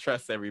like, "I don't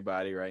trust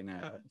everybody right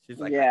now." She's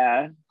like,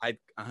 "Yeah, I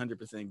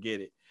 100%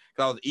 get it."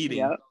 Because I was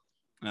eating,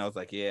 and I was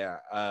like, "Yeah,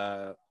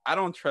 I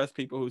don't trust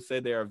people who say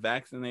they are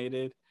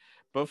vaccinated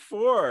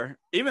before.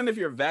 Even if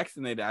you're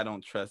vaccinated, I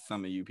don't trust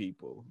some of you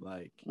people.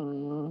 Like,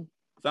 some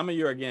of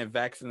you are getting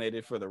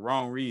vaccinated for the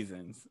wrong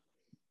reasons,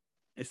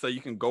 and so you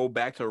can go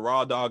back to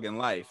raw dog in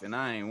life. And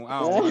I don't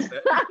want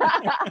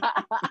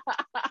that."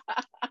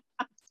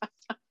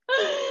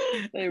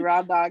 They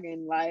raw dog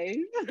in life.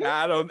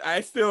 I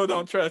still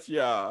don't trust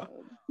y'all.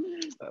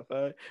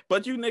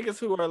 But you niggas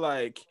who are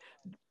like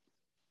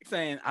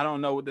saying, I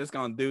don't know what this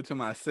gonna do to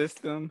my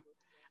system,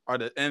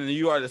 and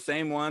you are the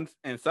same ones,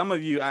 and some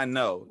of you I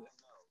know.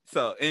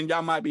 So, and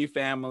y'all might be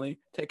family.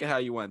 Take it how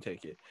you want to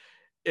take it.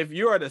 If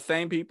you are the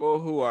same people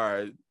who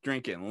are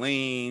drinking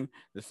lean,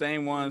 the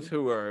same ones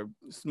who are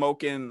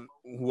smoking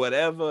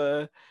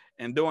whatever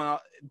and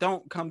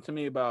don't come to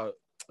me about,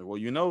 well,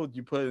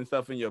 you putting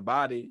stuff in your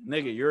body,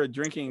 nigga. You're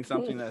drinking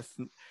something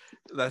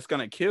that's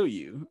gonna kill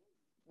you.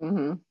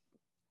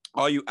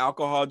 All you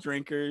alcohol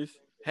drinkers,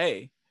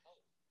 hey,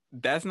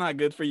 that's not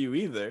good for you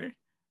either.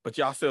 But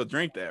y'all still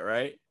drink that,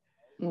 right?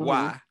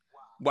 Why?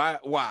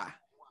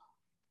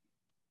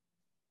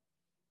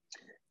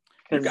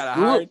 You gotta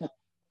hide.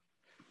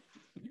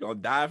 You're gonna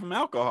die from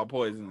alcohol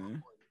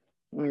poisoning.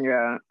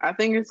 Yeah, I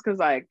think it's because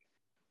like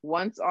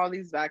once all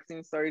these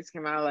vaccine stories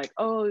came out, like,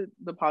 oh,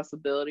 the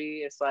possibility,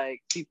 it's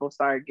like people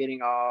started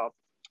getting all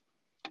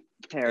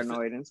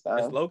paranoid and stuff.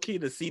 It's low key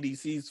the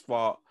CDC's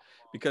fault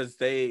because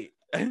they,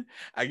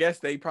 I guess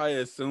they probably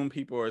assume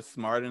people are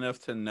smart enough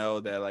to know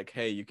that like,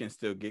 hey, you can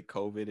still get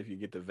COVID if you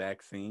get the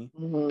vaccine.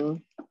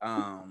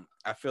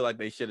 I feel like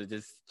they should have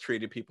just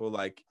treated people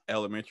like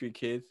elementary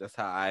kids. That's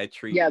how I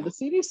treat. Yeah, the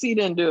CDC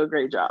didn't do a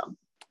great job.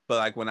 But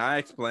like when I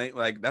explain,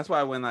 like that's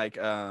why when like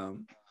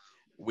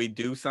we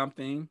do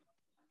something,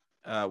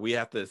 we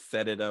have to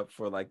set it up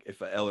for like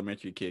if an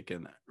elementary kid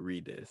can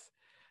read this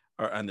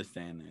or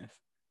understand this.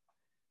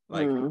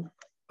 Like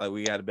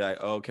we got to be like,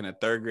 oh, can a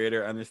third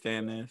grader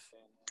understand this?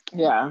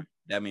 Yeah,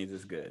 that means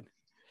it's good.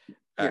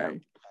 All right,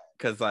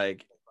 because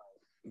like,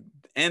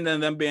 and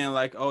then them being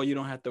like, oh, you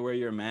don't have to wear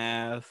your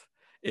mask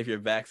if you're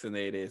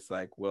vaccinated. It's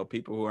like, well,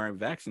 people who aren't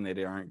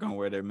vaccinated aren't gonna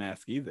wear their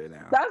mask either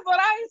now. That's what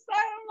I said.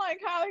 I'm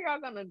like, how are y'all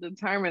gonna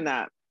determine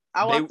that?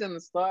 I walked in the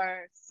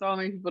store, so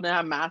many people didn't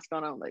have masks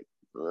on. I'm like,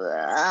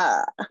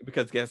 ugh.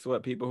 Because guess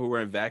what? People who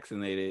weren't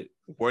vaccinated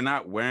were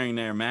not wearing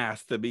their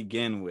masks to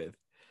begin with.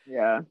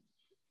 Yeah.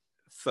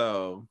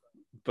 So,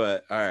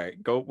 but all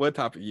right, go. What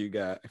topic you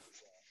got?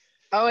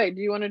 Oh wait,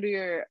 do you want to do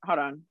your? Hold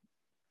on.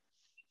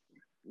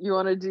 You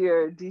want to do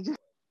your DJ?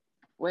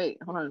 Wait,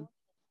 hold on.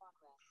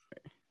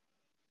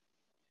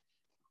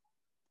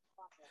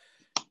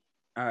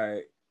 All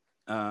right.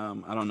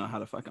 I don't know how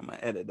the fuck I'm gonna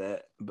edit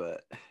that,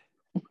 but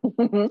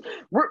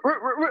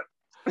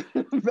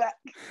back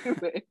to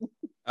it.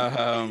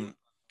 All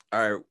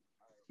right,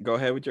 go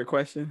ahead with your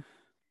question.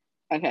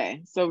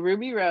 Okay, so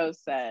Ruby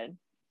Rose said,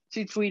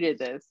 she tweeted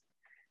this.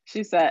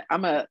 She said,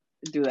 I'm gonna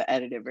do the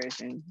edited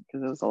version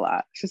because it was a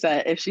lot. She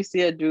said, if she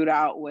see a dude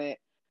out with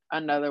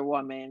another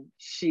woman,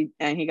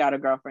 and he got a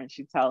girlfriend,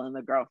 she telling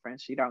the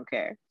girlfriend she don't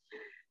care.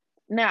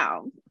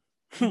 Now,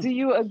 do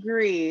you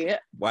agree?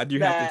 Why do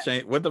you have to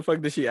change? What the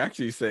fuck did she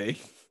actually say?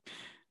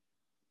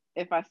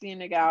 If I see a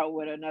nigga out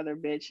with another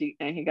bitch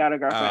and he got a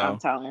girlfriend, I'm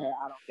telling her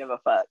I don't give a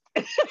fuck.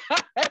 It's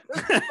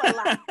a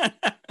lie.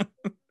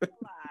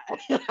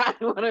 I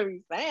don't want to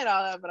be saying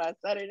all that, but I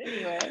said it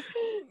anyway.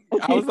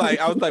 I was like,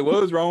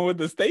 what was wrong with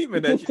the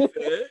statement that you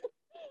said?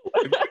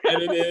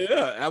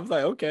 I was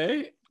like,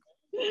 okay.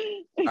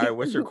 All right,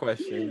 what's your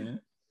question,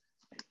 man?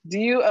 Do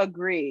you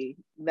agree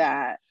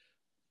that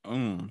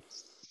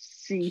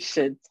she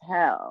should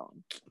tell?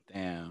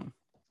 Damn.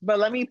 But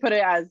let me put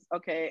it as,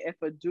 okay, if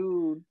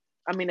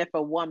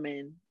a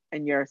woman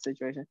in your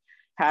situation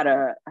had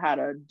a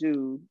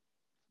dude,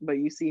 but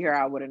you see her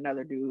out with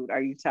another dude,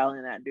 are you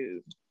telling that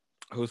dude?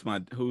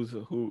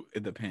 Who?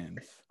 It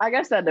depends. I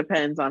guess that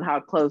depends on how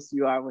close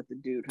you are with the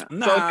dude, huh?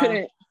 Nah, so it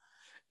couldn't.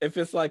 If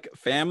it's like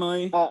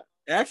family,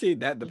 actually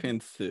that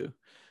depends too.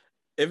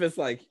 If it's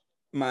like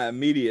my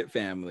immediate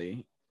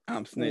family,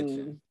 I'm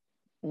snitching.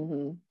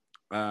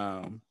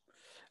 But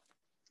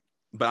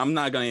I'm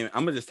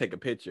gonna just take a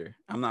picture.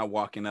 I'm not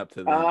walking up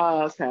to them.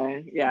 Oh,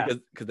 okay. Yeah.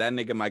 Because that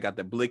nigga might got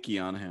the blicky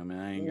on him, and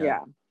I ain't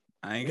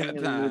got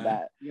time. Need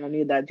that. You don't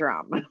need that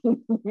drama.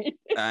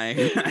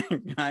 I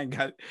ain't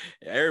got.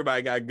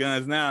 Everybody got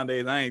guns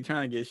nowadays. I ain't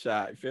trying to get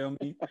shot. Feel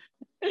me?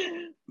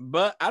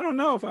 But I don't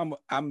know if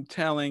I'm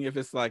telling if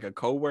it's like a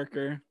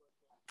coworker.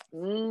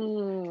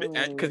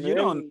 Because you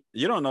don't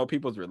know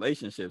people's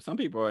relationships. Some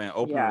people are in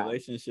open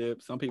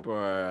relationships. Some people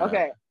are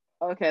okay.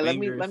 Let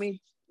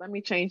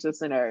me change the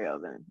scenario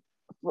then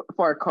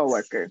for a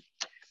coworker.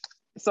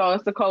 So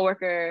it's the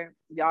coworker,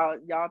 y'all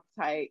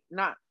tight,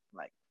 not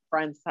like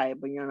friends type,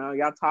 but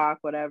y'all talk,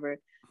 whatever.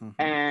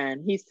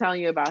 And he's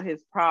telling you about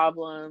his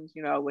problems,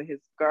 with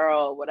his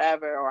girl,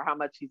 whatever, or how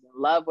much he's in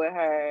love with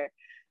her,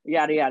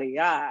 yada yada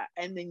yada.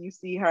 And then you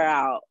see her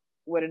out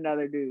with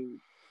another dude.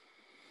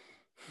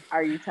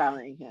 Are you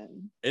telling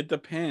him? It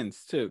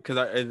depends too, because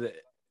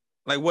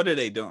like, what are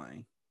they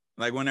doing?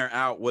 Like when they're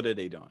out, what are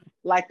they doing?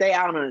 Like they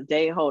out on a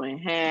date, holding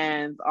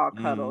hands, all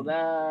cuddled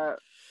up.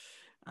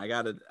 I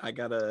gotta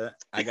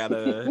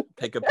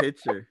take a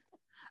picture.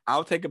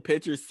 I'll take a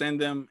picture, send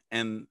them,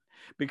 and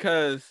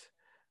because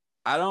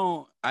I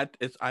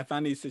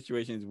find these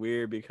situations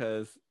weird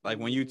because like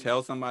when you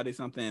tell somebody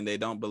something and they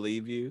don't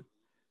believe you,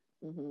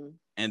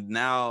 and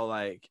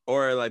now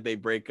or they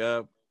break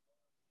up.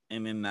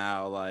 And then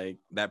now, like,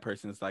 that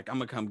person's like, I'm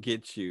going to come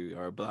get you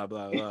or blah,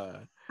 blah, blah.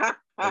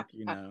 Like,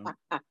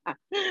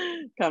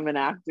 coming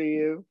after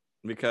you.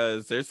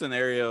 Because there's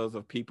scenarios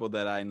of people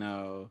that I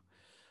know.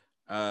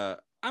 I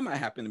might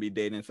happen to be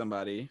dating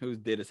somebody who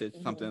did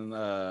something,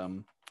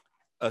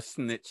 a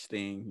snitch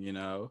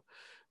thing,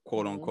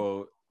 quote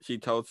unquote. She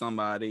told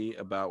somebody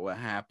about what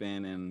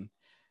happened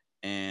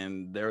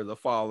and there was a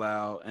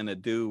fallout and the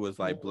dude was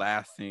like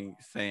blasting,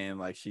 saying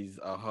like she's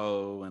a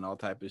hoe and all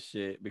type of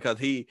shit because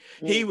he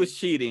was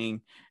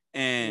cheating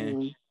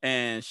and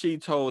she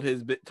told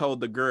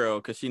the girl,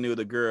 because she knew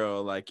the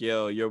girl, like,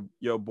 yo,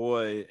 your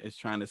boy is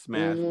trying to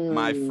smash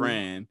my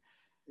friend.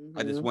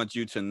 I just want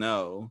you to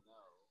know.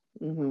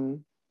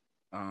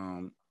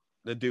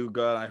 the dude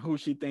go like, who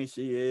she thinks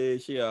she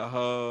is, she a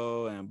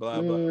hoe, and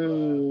blah blah blah.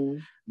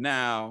 Mm.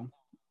 Now,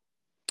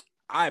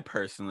 I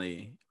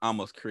personally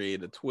almost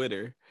created a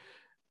Twitter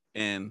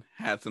and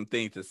had some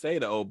things to say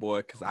to old boy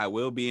because I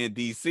will be in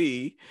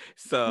DC.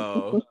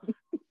 So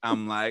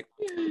I'm like,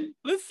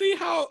 let's see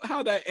how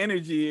that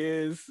energy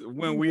is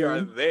when we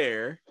are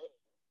there.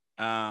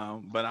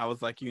 But I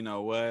was like, you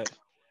know what?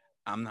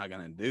 I'm not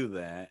gonna do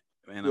that.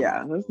 And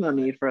Yeah, there's no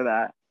need for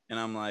that. And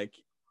I'm like,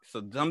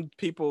 so some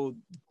people,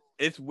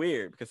 it's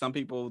weird because some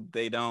people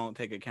they don't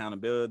take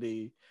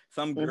accountability.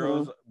 Some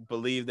girls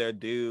believe their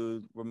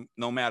dude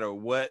no matter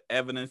what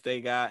evidence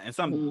they got, and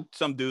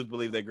some dudes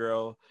believe their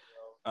girl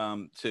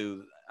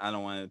too. I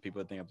don't want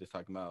people to think I'm just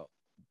talking about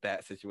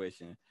that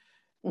situation.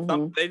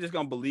 Some they just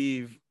gonna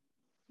believe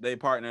they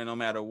partner no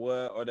matter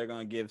what, or they're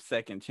gonna give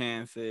second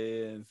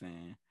chances.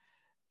 And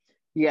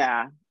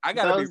yeah, I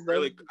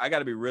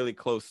gotta be really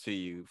close to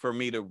you for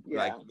me to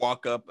like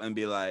walk up and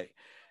be like,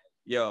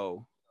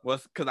 yo,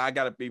 what's, because I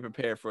gotta be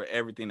prepared for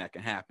everything that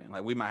can happen.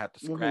 Like we might have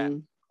to scrap.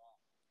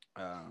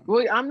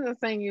 Well, I'm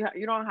just saying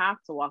you don't have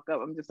to walk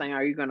up. I'm just saying,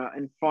 are you gonna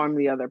inform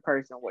the other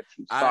person what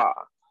you saw?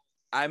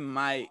 I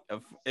might,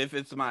 if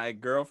it's my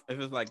girl, if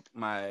it's like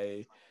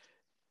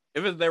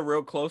if it's they're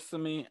real close to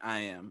me, I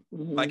am.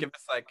 Like if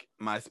it's like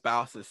my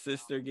spouse's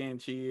sister getting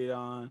cheated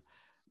on,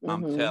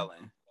 I'm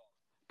telling.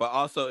 But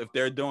also if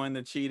they're doing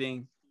the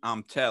cheating,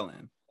 I'm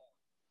telling.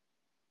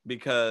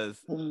 Because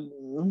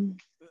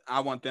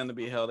I want them to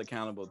be held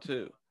accountable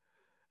too.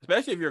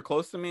 Especially if you're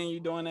close to me and you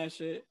doing that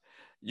shit.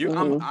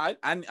 I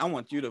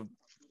want you to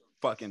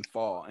fucking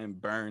fall and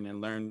burn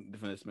and learn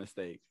from this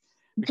mistake.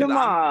 Because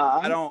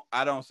I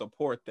don't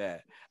support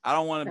that. I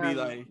don't want to be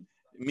like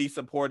me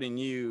supporting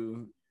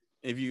you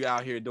if you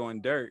out here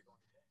doing dirt.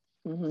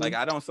 Like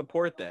I don't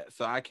support that.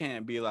 So I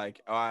can't be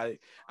like, oh, I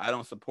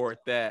don't support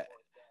that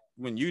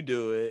when you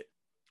do it,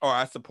 or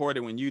I support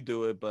it when you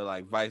do it, but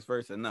like vice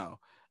versa. No.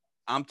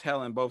 I'm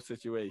telling both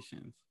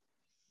situations.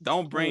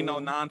 Don't bring no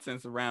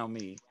nonsense around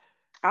me.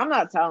 I'm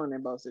not telling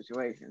in both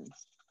situations.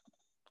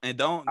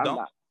 And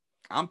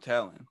I'm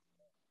telling.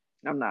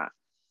 I'm not.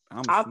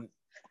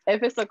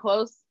 If it's a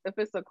close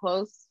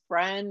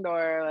friend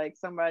or like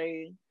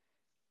somebody,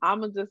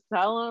 I'm gonna just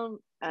tell them,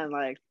 and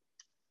like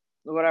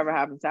whatever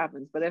happens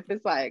happens. But if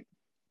it's like,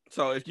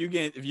 so if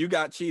you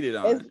got cheated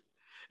on,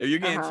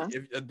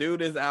 if a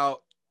dude is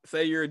out,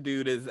 say your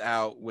dude is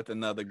out with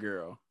another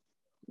girl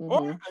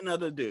or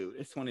another dude,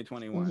 it's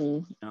 2021. You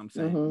know what I'm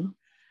saying?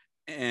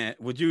 And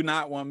would you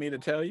not want me to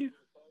tell you?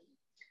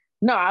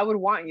 No, I would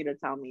want you to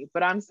tell me,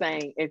 but I'm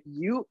saying if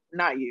you,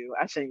 not you,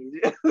 I shouldn't use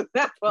it. Use me,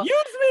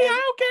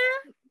 I don't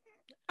care.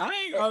 I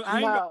ain't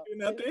gonna do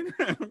nothing.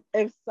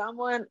 if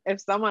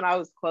someone I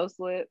was close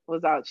with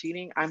was out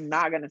cheating, I'm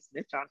not gonna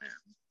snitch on them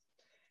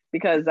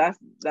because that's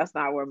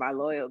not where my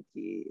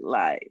loyalty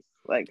lies.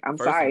 Like, I'm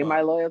sorry, my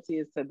loyalty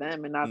is to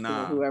them and not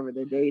to whoever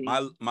they're dating.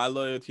 My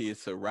loyalty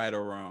is to right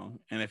or wrong,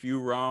 and if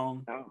you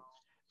wrong,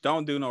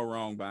 don't do no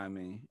wrong by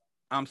me.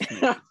 I'm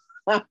snitching.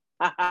 I'm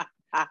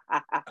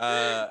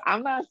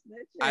not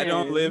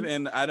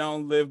snitching. I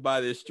don't live by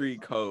the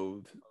street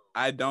code.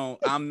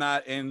 I'm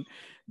not in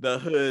the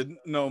hood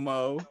no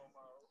more.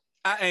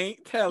 I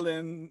ain't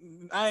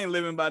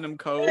living by them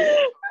codes.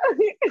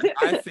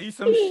 I see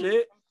some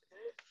shit,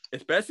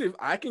 especially if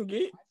I can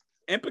get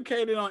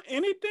implicated on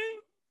anything,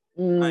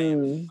 I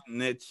am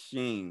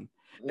snitching.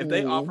 If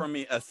they offer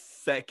me a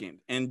second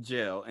in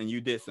jail and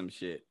you did some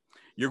shit,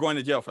 you're going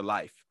to jail for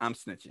life. I'm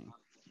snitching.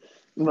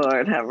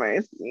 Lord have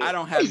mercy. I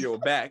don't have your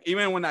back.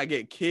 Even when I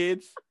get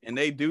kids and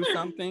they do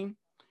something,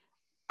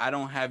 I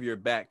don't have your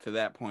back to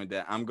that point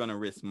that I'm gonna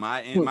risk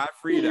my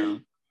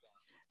freedom.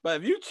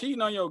 But if you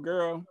cheating on your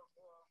girl,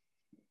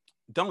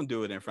 don't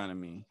do it in front of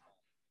me.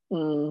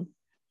 And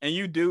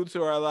you dudes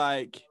who are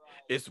like,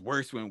 it's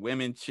worse when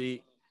women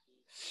cheat.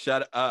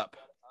 Shut up.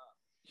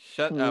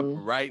 Shut up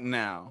right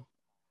now.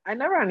 I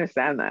never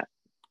understand that.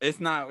 It's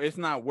not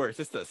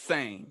worse. It's the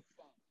same.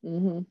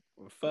 Well,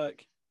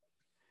 fuck.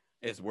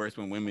 It's worse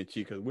when women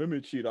cheat because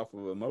women cheat off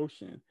of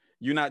emotion.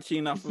 You not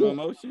cheating off of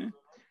emotion?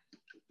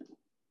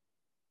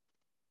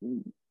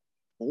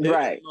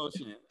 Right.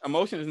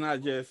 Emotion is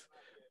not just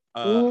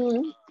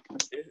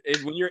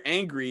it's when you're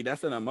angry,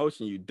 that's an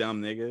emotion, you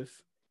dumb niggas.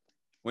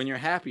 When you're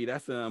happy,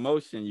 that's an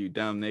emotion, you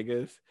dumb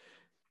niggas.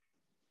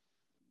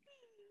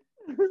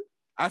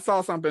 I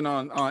saw something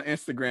on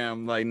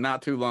Instagram like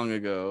not too long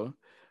ago.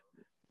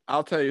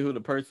 I'll tell you who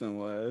the person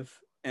was,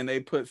 and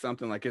they put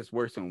something like it's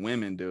worse when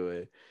women do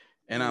it.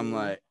 And I'm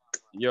like,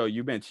 yo,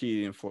 you've been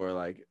cheating for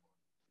like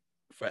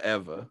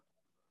forever.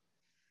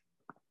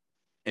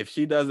 If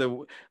she does it,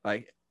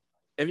 like,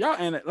 if y'all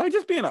in it, like,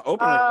 just being an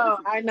open. Oh,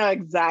 I know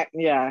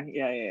exactly. Yeah.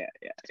 You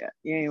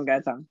ain't even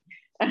got time.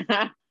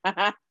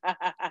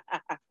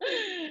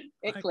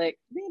 It clicked.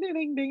 Ding,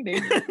 ding, ding,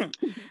 ding.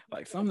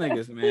 Like some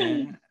niggas,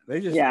 man,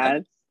 they just. Yeah.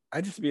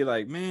 I just be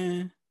like,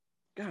 man,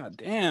 god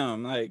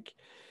damn, like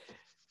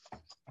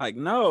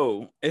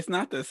no, it's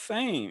not the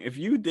same. If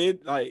you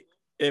did, like,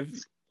 if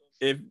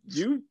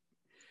you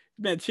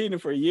been cheating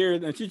for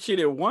years and she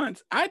cheated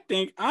once, I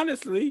think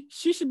honestly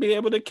she should be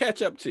able to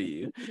catch up to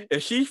you.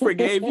 If she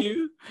forgave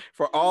you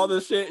for all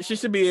the shit, she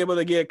should be able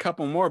to get a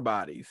couple more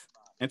bodies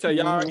until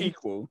y'all are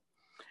equal.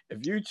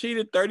 If you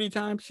cheated 30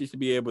 times, she should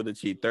be able to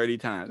cheat 30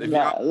 times. If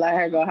let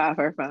her go have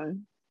her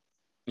fun.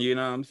 You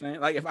know what I'm saying?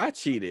 Like if I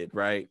cheated,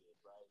 right?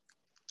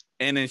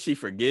 And then she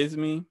forgives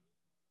me,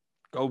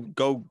 go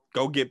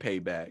get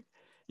payback.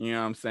 You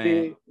know what I'm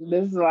saying? See,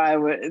 this is why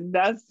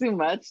that's too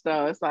much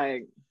though. It's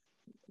like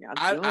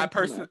I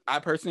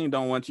personally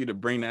don't want you to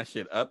bring that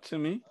shit up to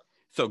me.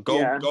 So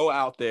go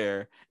out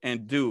there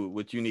and do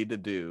what you need to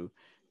do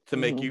to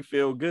make you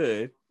feel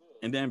good,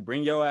 and then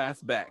bring your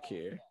ass back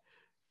here.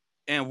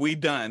 And we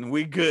done.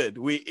 We good.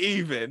 We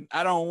even.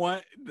 I don't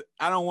want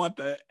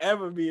to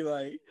ever be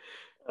like,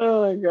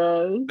 oh my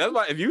god. That's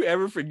why if you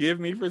ever forgive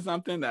me for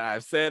something that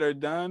I've said or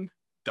done,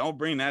 don't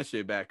bring that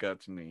shit back up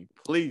to me.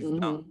 Please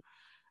don't.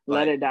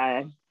 Let it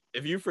die.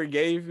 If you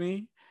forgave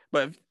me,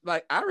 but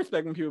like I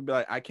respect when people be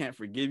like, I can't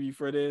forgive you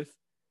for this,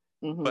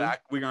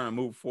 but we're gonna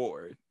move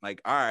forward. Like,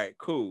 all right,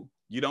 cool.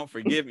 You don't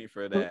forgive me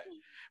for that.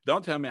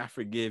 Don't tell me I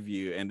forgive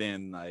you and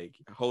then like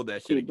hold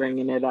that shit. Keep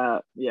bringing it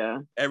up. Yeah.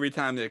 Every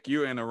time that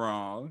you're in the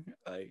wrong,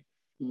 like,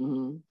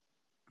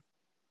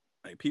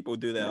 like people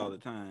do that all the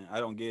time. I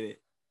don't get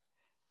it.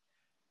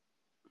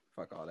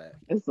 Fuck all that.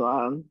 It's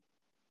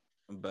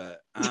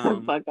But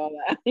fuck all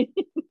that.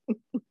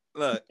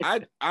 Look,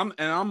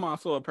 I'm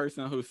also a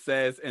person who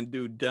says and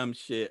do dumb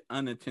shit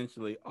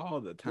unintentionally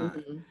all the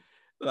time.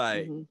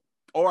 Like,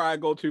 or I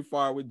go too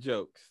far with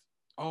jokes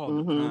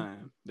all the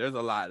time. There's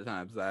a lot of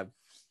times I've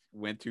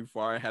went too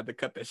far and had to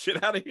cut that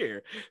shit out of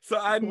here. So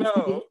I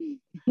know.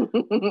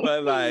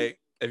 But like,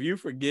 if you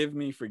forgive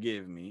me,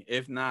 forgive me.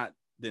 If not,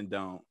 then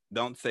don't.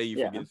 Don't say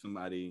you forgive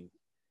somebody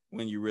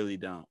when you really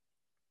don't.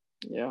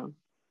 Yeah.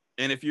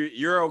 And if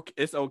you're okay,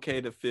 it's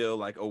okay to feel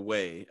like a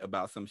way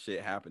about some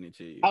shit happening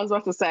to you. I was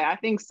about to say, I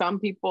think some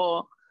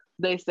people,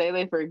 they say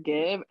they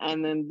forgive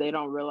and then they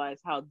don't realize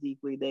how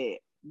deeply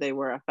they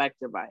were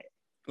affected by it.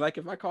 Like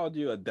if I called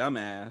you a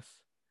dumbass,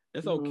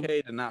 it's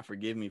okay to not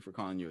forgive me for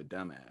calling you a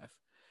dumbass.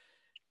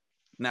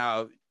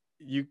 Now,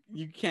 you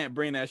can't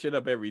bring that shit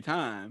up every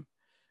time,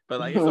 but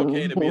like it's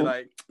okay to be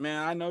like,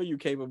 man, I know you're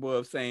capable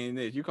of saying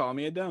this. You call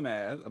me a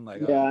dumbass. I'm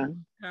like, yeah,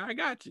 I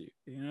got you,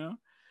 you know?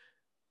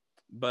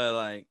 But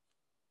like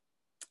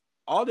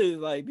all these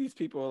like these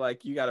people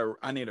like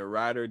I need a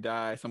ride or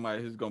die,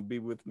 somebody who's gonna be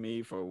with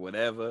me for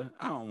whatever.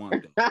 I don't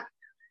want that.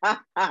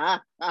 I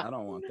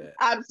don't want that.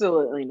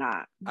 Absolutely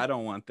not. I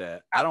don't want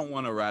that. I don't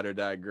want a ride or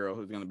die girl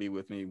who's gonna be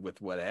with me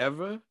with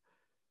whatever.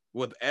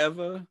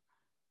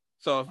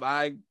 So if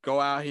I go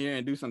out here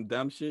and do some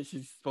dumb shit,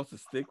 she's supposed to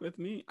stick with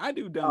me. I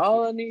do dumb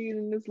All shit. I need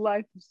in this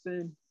life is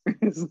sin.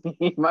 Is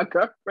me, my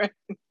girlfriend.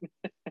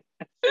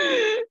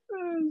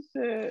 Oh,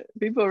 shit.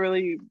 People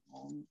really,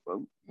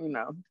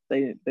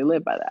 they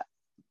live by that.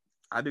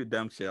 I do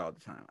dumb shit all the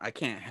time. I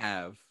can't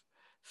have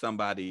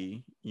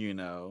somebody,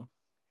 no,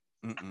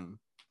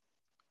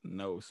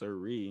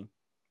 sirree.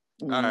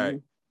 All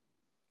right.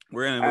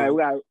 We're gonna all right,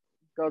 we gotta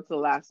go to the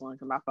last one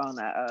because my phone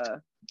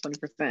at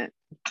 20%.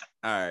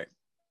 All right.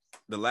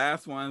 The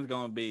last one's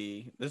gonna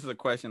be, this is a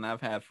question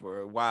I've had for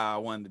a while. I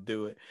wanted to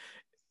do it.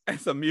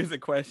 It's a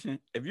music question.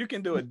 If you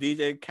can do a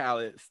DJ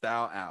Khaled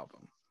style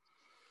album,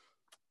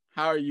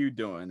 how are you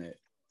doing it?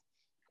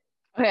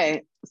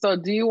 Okay, so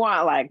do you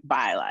want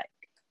by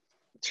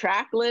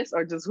track list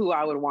or just who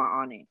I would want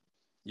on it?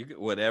 You could,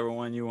 whatever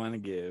one you want to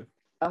give.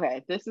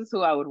 Okay, this is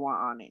who I would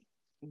want on it.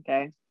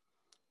 Okay.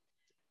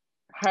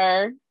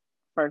 Her,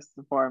 first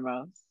and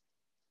foremost.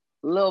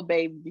 Lil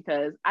Baby,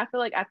 because I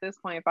feel like at this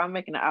point, if I'm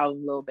making an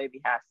album, Lil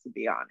Baby has to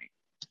be on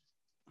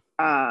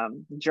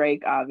it.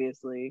 Drake,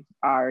 obviously,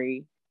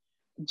 Ari,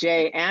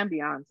 Jay, and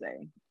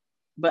Beyonce,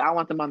 but I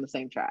want them on the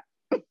same track.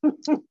 You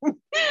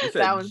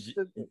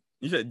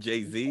said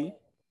Jay-Z?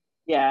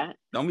 Yeah.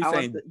 Don't be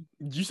saying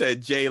you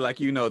said Jay like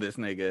you know this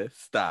nigga.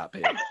 Stop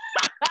it.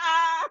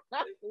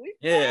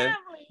 Yeah,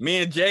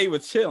 me and Jay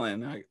was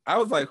chilling. I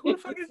was like, who the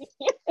fuck is?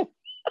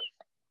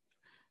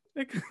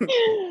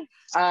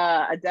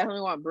 I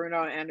definitely want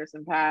Bruno and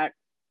Anderson .Paak,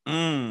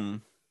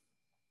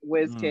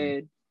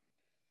 Wizkid,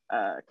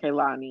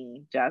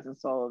 Kehlani, Jasmine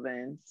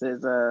Sullivan,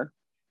 SZA,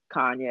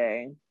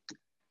 Kanye,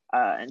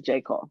 and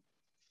J. Cole.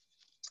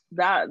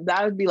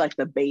 That would be like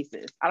the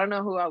basis. I don't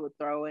know who I would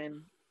throw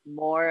in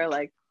more,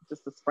 like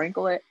just to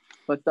sprinkle it,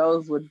 but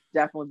those would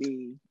definitely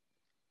be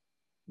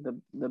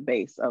the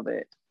base of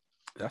it.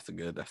 That's a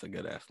good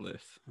ass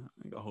list.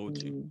 I'm gonna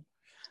hold you.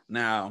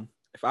 Now,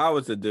 if I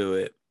was to do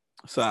it,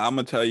 so I'm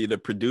gonna tell you the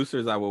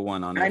producers I would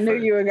want on it. I knew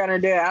you were gonna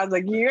do it. I was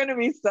like, you're gonna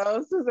be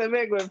so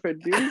specific with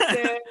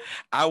producing.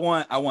 I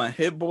want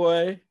Hit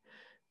Boy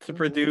to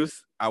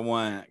produce. I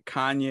want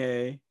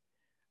Kanye.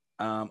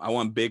 I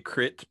want Big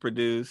Crit to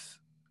produce.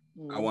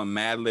 I want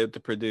Madlib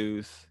to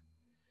produce.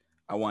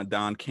 I want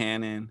Don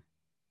Cannon,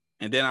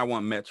 and then I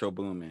want Metro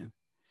Boomin.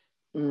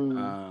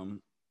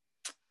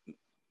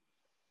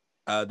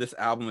 This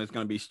album is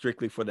gonna be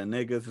strictly for the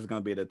niggas. Is gonna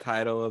be the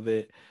title of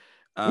it.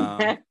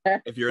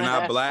 If you're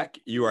not black,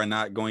 you are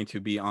not going to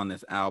be on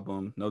this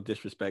album. No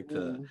disrespect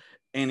to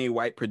any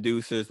white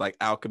producers like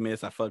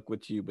Alchemist. I fuck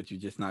with you, but you're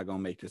just not gonna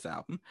make this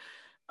album.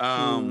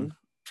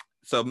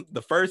 So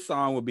the first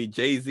song will be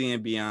Jay-Z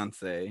and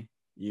Beyonce.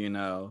 You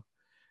know,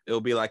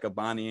 it'll be like a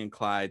Bonnie and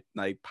Clyde,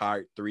 like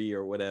part 3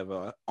 or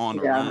whatever, on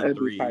a run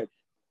 3.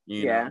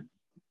 You know.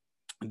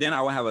 Then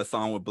I will have a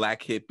song with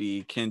Black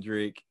Hippie,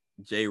 Kendrick,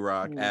 J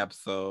Rock,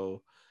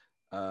 Absol,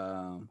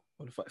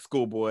 what the fuck,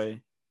 Schoolboy.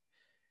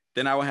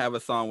 Then I will have a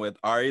song with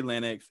Ari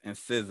Lennox and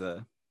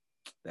SZA.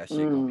 That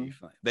shit gonna be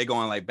fun. They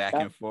going like back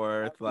and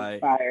forth, like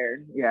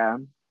fire. Yeah.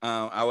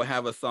 I would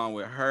have a song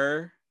with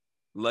her,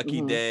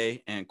 Lucky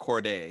Day, and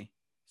Cordae.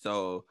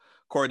 So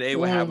Cordae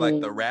would have like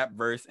the rap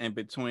verse in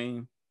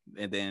between,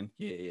 and then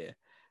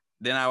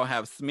Then I would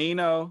have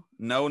Smino,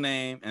 No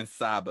Name, and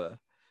Saba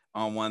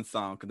on one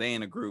song because they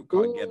in a group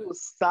called Get It.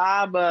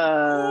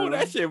 Saba. Ooh,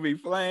 that shit be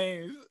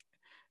flames.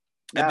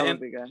 That would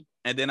be good.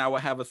 And then I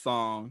would have a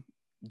song,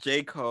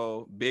 J.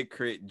 Cole, Big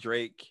Crit,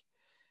 Drake,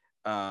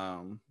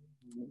 and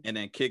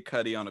then Kid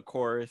Cudi on the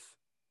chorus.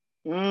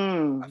 I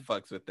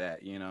fucks with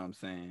that, you know what I'm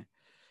saying?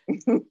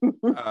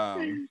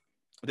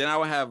 Then I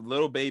would have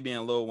Lil Baby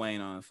and Lil Wayne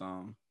on a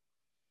song.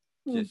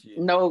 Just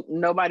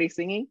nobody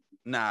singing?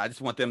 Nah, I just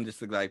want them just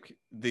to like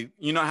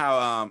you know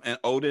how and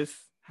Otis,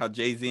 how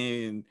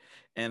Jay-Z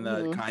and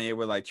Kanye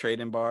were like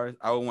trading bars.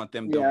 I would want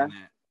them doing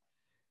that.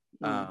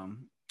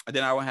 And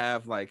then I would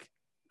have like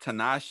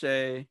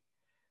Tinashe,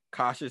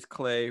 Cautious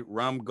Clay,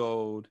 Rum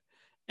Gold,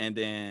 and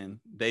then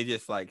they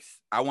just like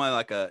I want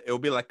like it'll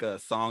be like a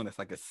song that's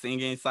like a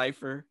singing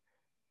cipher.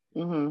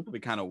 It'll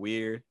be kind of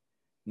weird.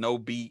 No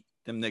beat,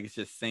 them niggas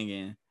just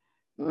singing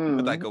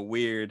with like a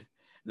weird.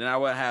 Then I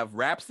would have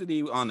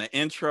Rhapsody on the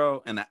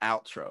intro and the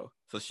outro.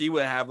 So she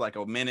would have like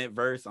a minute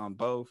verse on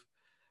both.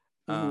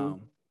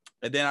 And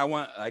then I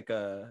want like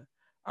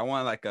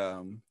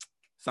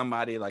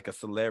somebody like a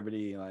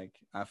celebrity like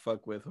I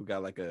fuck with who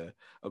got like a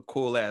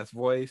cool ass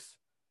voice.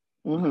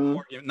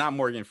 Not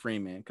Morgan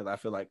Freeman because I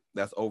feel like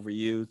that's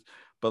overused,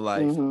 but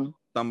like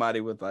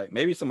somebody with like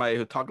maybe somebody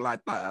who talk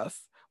like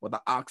us with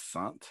the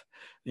accent,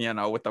 you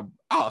know, with the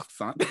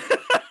accent.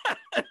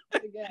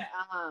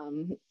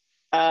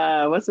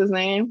 What's his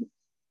name?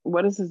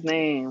 What is his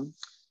name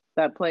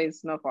that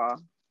plays Snowfall?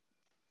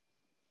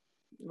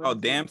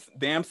 Damson.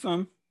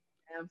 Damson.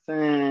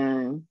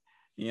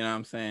 You know what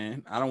I'm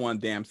saying? I don't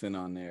want Damson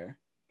on there.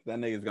 That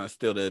nigga's gonna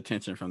steal the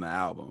attention from the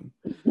album.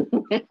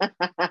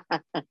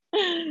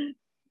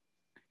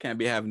 Can't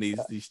be having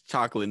these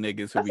chocolate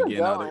niggas who be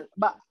getting out of.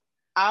 But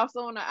I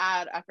also want to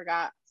add, I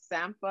forgot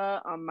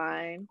Sampha on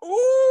mine.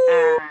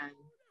 Ooh,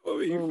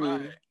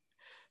 fine.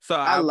 So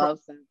I love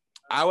Sampha.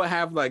 I would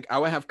have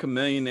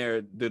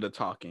Chamillionaire do the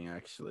talking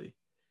actually,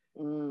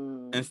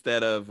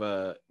 instead of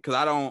because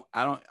I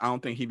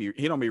don't think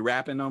he don't be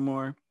rapping no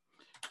more.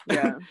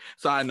 Yeah.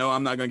 So I know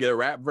I'm not gonna get a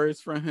rap verse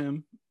from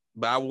him,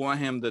 but I want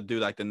him to do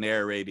like the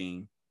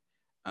narrating.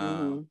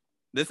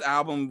 This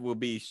album will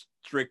be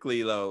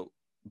strictly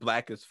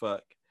black as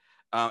fuck.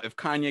 If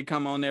Kanye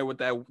come on there with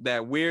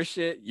that weird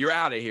shit, you're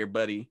out of here,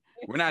 buddy.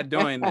 We're not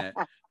doing that.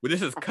 But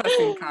this is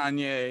cussing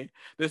Kanye.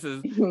 This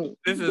is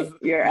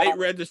late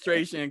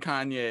registration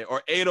Kanye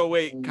or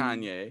 808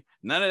 Kanye.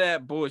 None of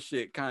that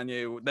bullshit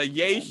Kanye. The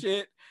yay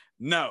shit,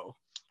 no.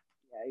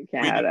 Yeah, you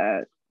can't have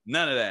that.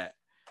 None of that.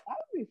 That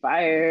would be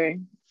fire.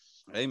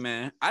 Hey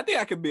man, I think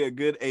I could be a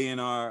good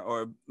A&R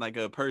or like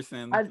a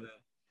person.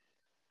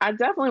 I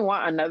definitely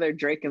want another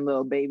Drake and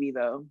Lil Baby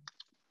though.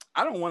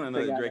 I don't want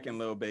another Drake and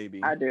Lil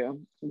Baby. I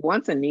do.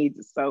 Wants and Needs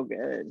is so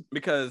good.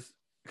 Because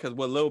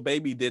what Lil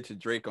Baby did to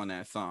Drake on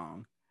that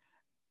song,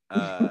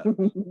 I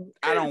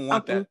don't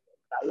want that.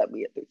 Let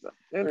me do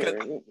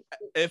something.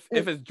 If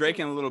it's Drake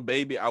and Lil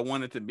Baby, I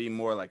want it to be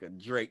more like a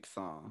Drake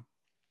song.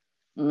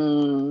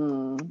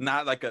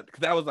 Not like because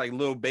that was like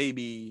Lil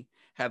Baby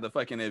had the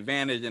fucking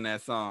advantage in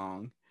that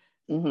song.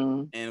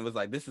 And it was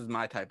like, this is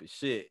my type of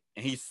shit.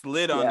 And he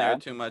slid on there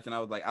too much. And I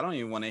was like, I don't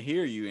even want to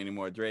hear you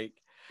anymore, Drake.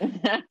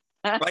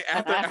 Like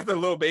after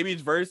Lil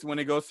Baby's verse, when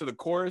it goes to the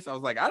chorus, I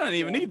was like, I don't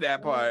even need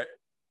that part.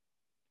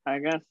 I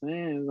guess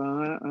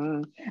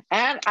and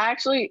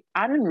actually,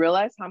 I didn't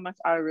realize how much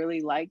I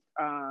really liked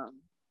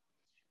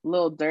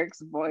Lil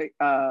Durk's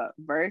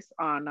verse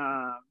on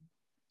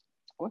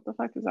what the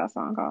fuck is that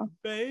song called?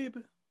 Babe.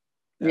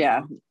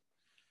 Yeah.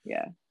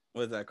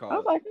 What's that called? I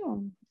was like,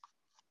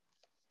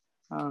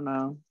 I don't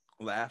know.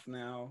 Laugh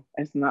Now.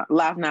 It's not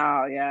Laugh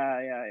Now.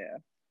 Yeah.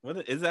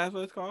 What is that?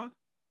 What it's called?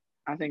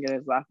 I think it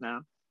is Laugh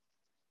Now.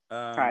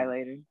 Cry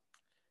Later.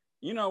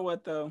 You know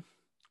what though?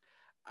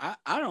 I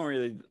don't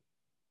really.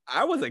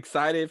 I was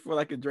excited for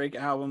like a Drake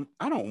album.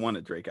 I don't want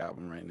a Drake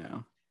album right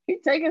now.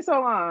 He's taking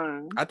so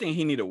long. I think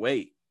he need to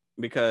wait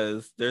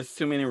because there's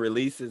too many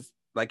releases.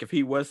 Like if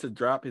he was to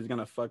drop, he's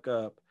gonna fuck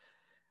up.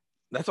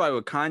 That's why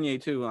with Kanye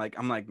too. Like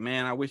I'm like,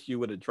 man, I wish you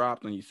would have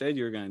dropped when you said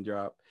you were gonna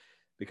drop,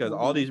 because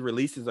all these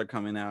releases are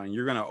coming out and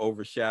you're gonna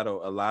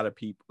overshadow a lot of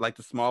people, like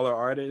the smaller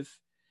artists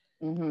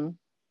who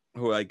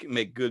like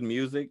make good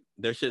music.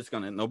 Their shit's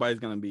nobody's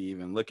gonna be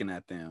even looking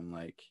at them.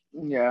 Like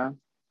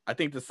I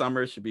think the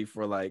summer should be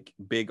for like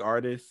big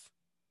artists.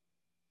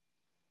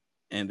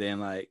 And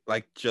then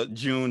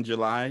June,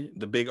 July,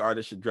 the big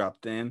artists should drop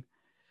then.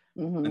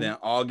 Mm-hmm. And then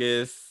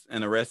August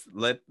and the rest,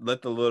 let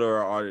the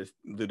littler artists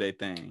do their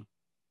thing.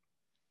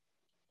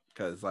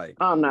 Cause like,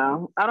 oh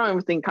no, I don't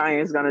even think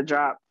Kanye is gonna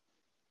drop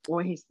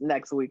when he's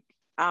next week.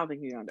 I don't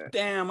think he's gonna do it.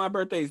 Damn, my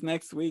birthday's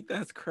next week.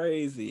 That's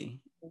crazy.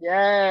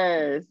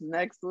 Yes,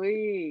 next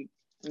week,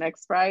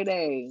 next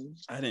Friday.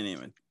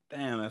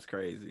 Damn, that's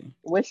crazy.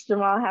 Wish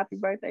Jamal happy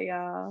birthday,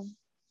 y'all.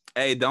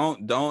 Hey,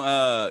 don't go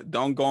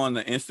on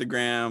the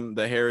Instagram,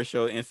 the Harris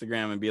Show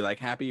Instagram, and be like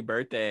happy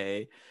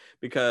birthday,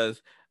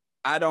 because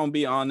I don't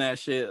be on that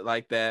shit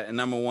like that. And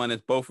number one,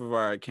 it's both of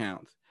our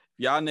accounts.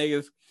 Y'all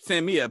niggas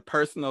send me a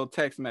personal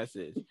text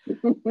message.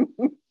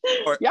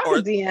 Y'all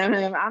can DM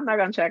him. I'm not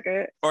gonna check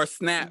it. Or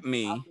snap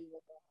me.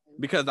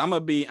 Because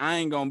I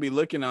ain't gonna be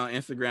looking on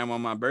Instagram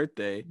on my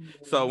birthday.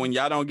 So when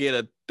y'all don't get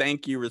a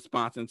thank you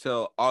response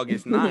until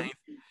August 9th,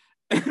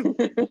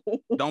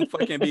 don't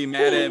fucking be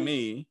mad at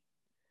me.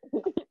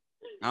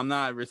 I'm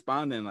not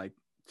responding. Like,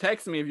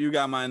 text me if you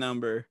got my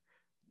number.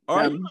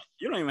 Or you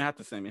don't even have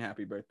to send me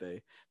happy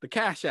birthday. The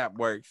Cash App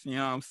works. You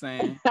know what I'm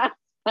saying?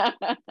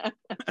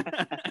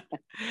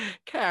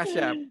 Cash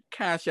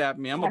App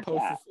me. I'm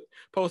gonna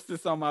post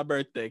this on my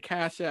birthday.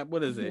 Cash App.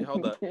 What is it?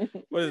 Hold up.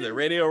 What is it?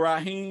 Radio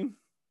Raheem?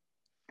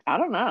 I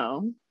don't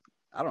know.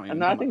 I don't even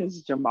know. I think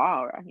it's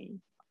Jamal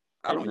Raheem.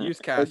 I don't use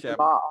Cash App.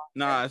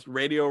 Nah, it's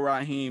Radio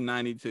Raheem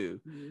 92.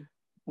 Mm-hmm.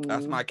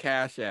 That's my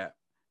Cash App.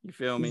 You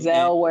feel me?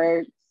 Zelle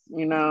works,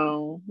 you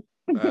know.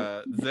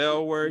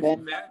 Zelle works.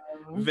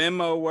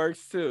 Venmo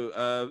works too.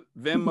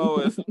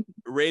 Venmo is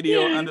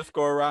Radio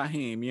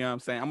 _Raheem. You know what I'm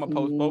saying? I'm gonna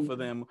post both of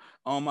them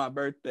on my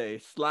birthday.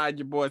 Slide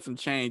your boy some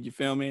change. You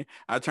feel me?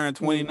 I turned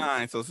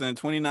 29, so send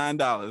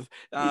 $29.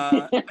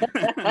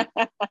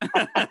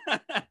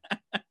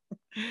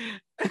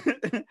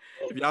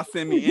 If y'all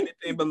send me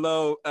anything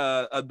below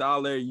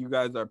 $1, you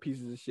guys are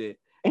pieces of shit.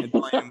 And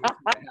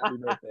happy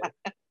birthday.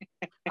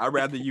 I'd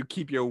rather you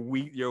keep your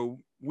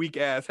weak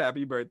ass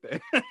happy birthday.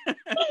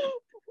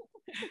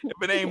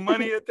 If it ain't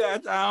money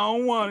attached, I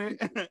don't want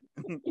it.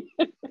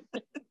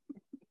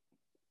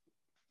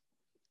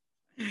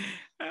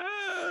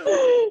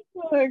 Oh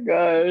my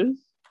gosh.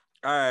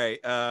 All right.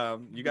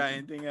 You got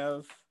anything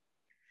else?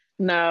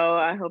 No,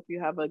 I hope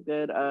you have a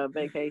good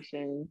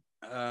vacation.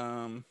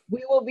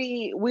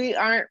 We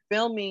aren't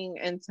filming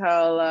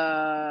until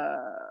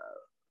a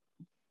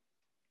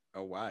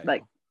while.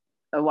 Like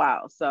a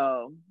while.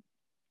 So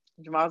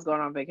Jamal's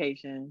going on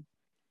vacation.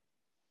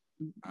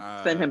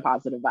 Send him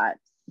positive vibes.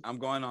 I'm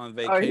going on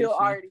vacation. Or he'll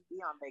already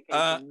be on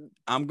vacation.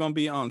 I'm gonna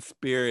be on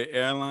Spirit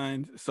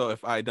Airlines. So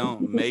if I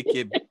don't make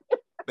it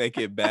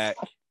back,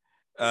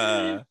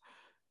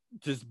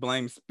 just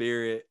blame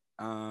Spirit.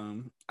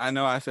 I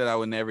know I said I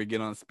would never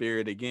get on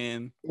Spirit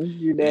again.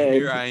 You did. And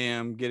here I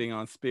am getting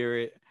on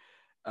Spirit.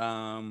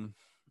 I'm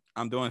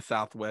doing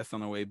Southwest on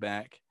the way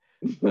back.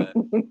 But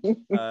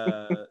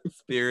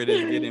Spirit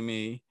is getting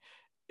me,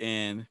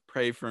 and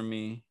pray for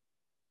me.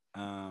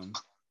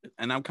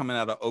 And I'm coming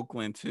out of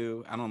Oakland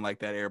too. I don't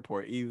like that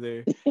airport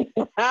either.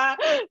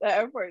 That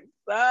airport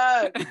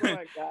sucks. Oh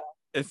my god.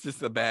 It's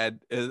just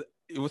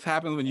what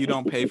happens when you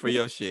don't pay for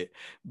your shit.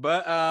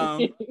 But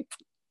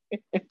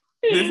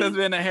this has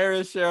been a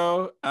Harris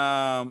Show.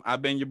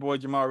 I've been your boy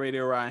Jamal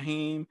Radio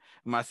Raheem,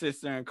 my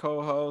sister and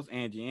co-host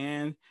Angie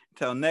Ann.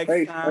 Until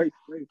next time,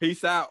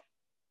 peace out.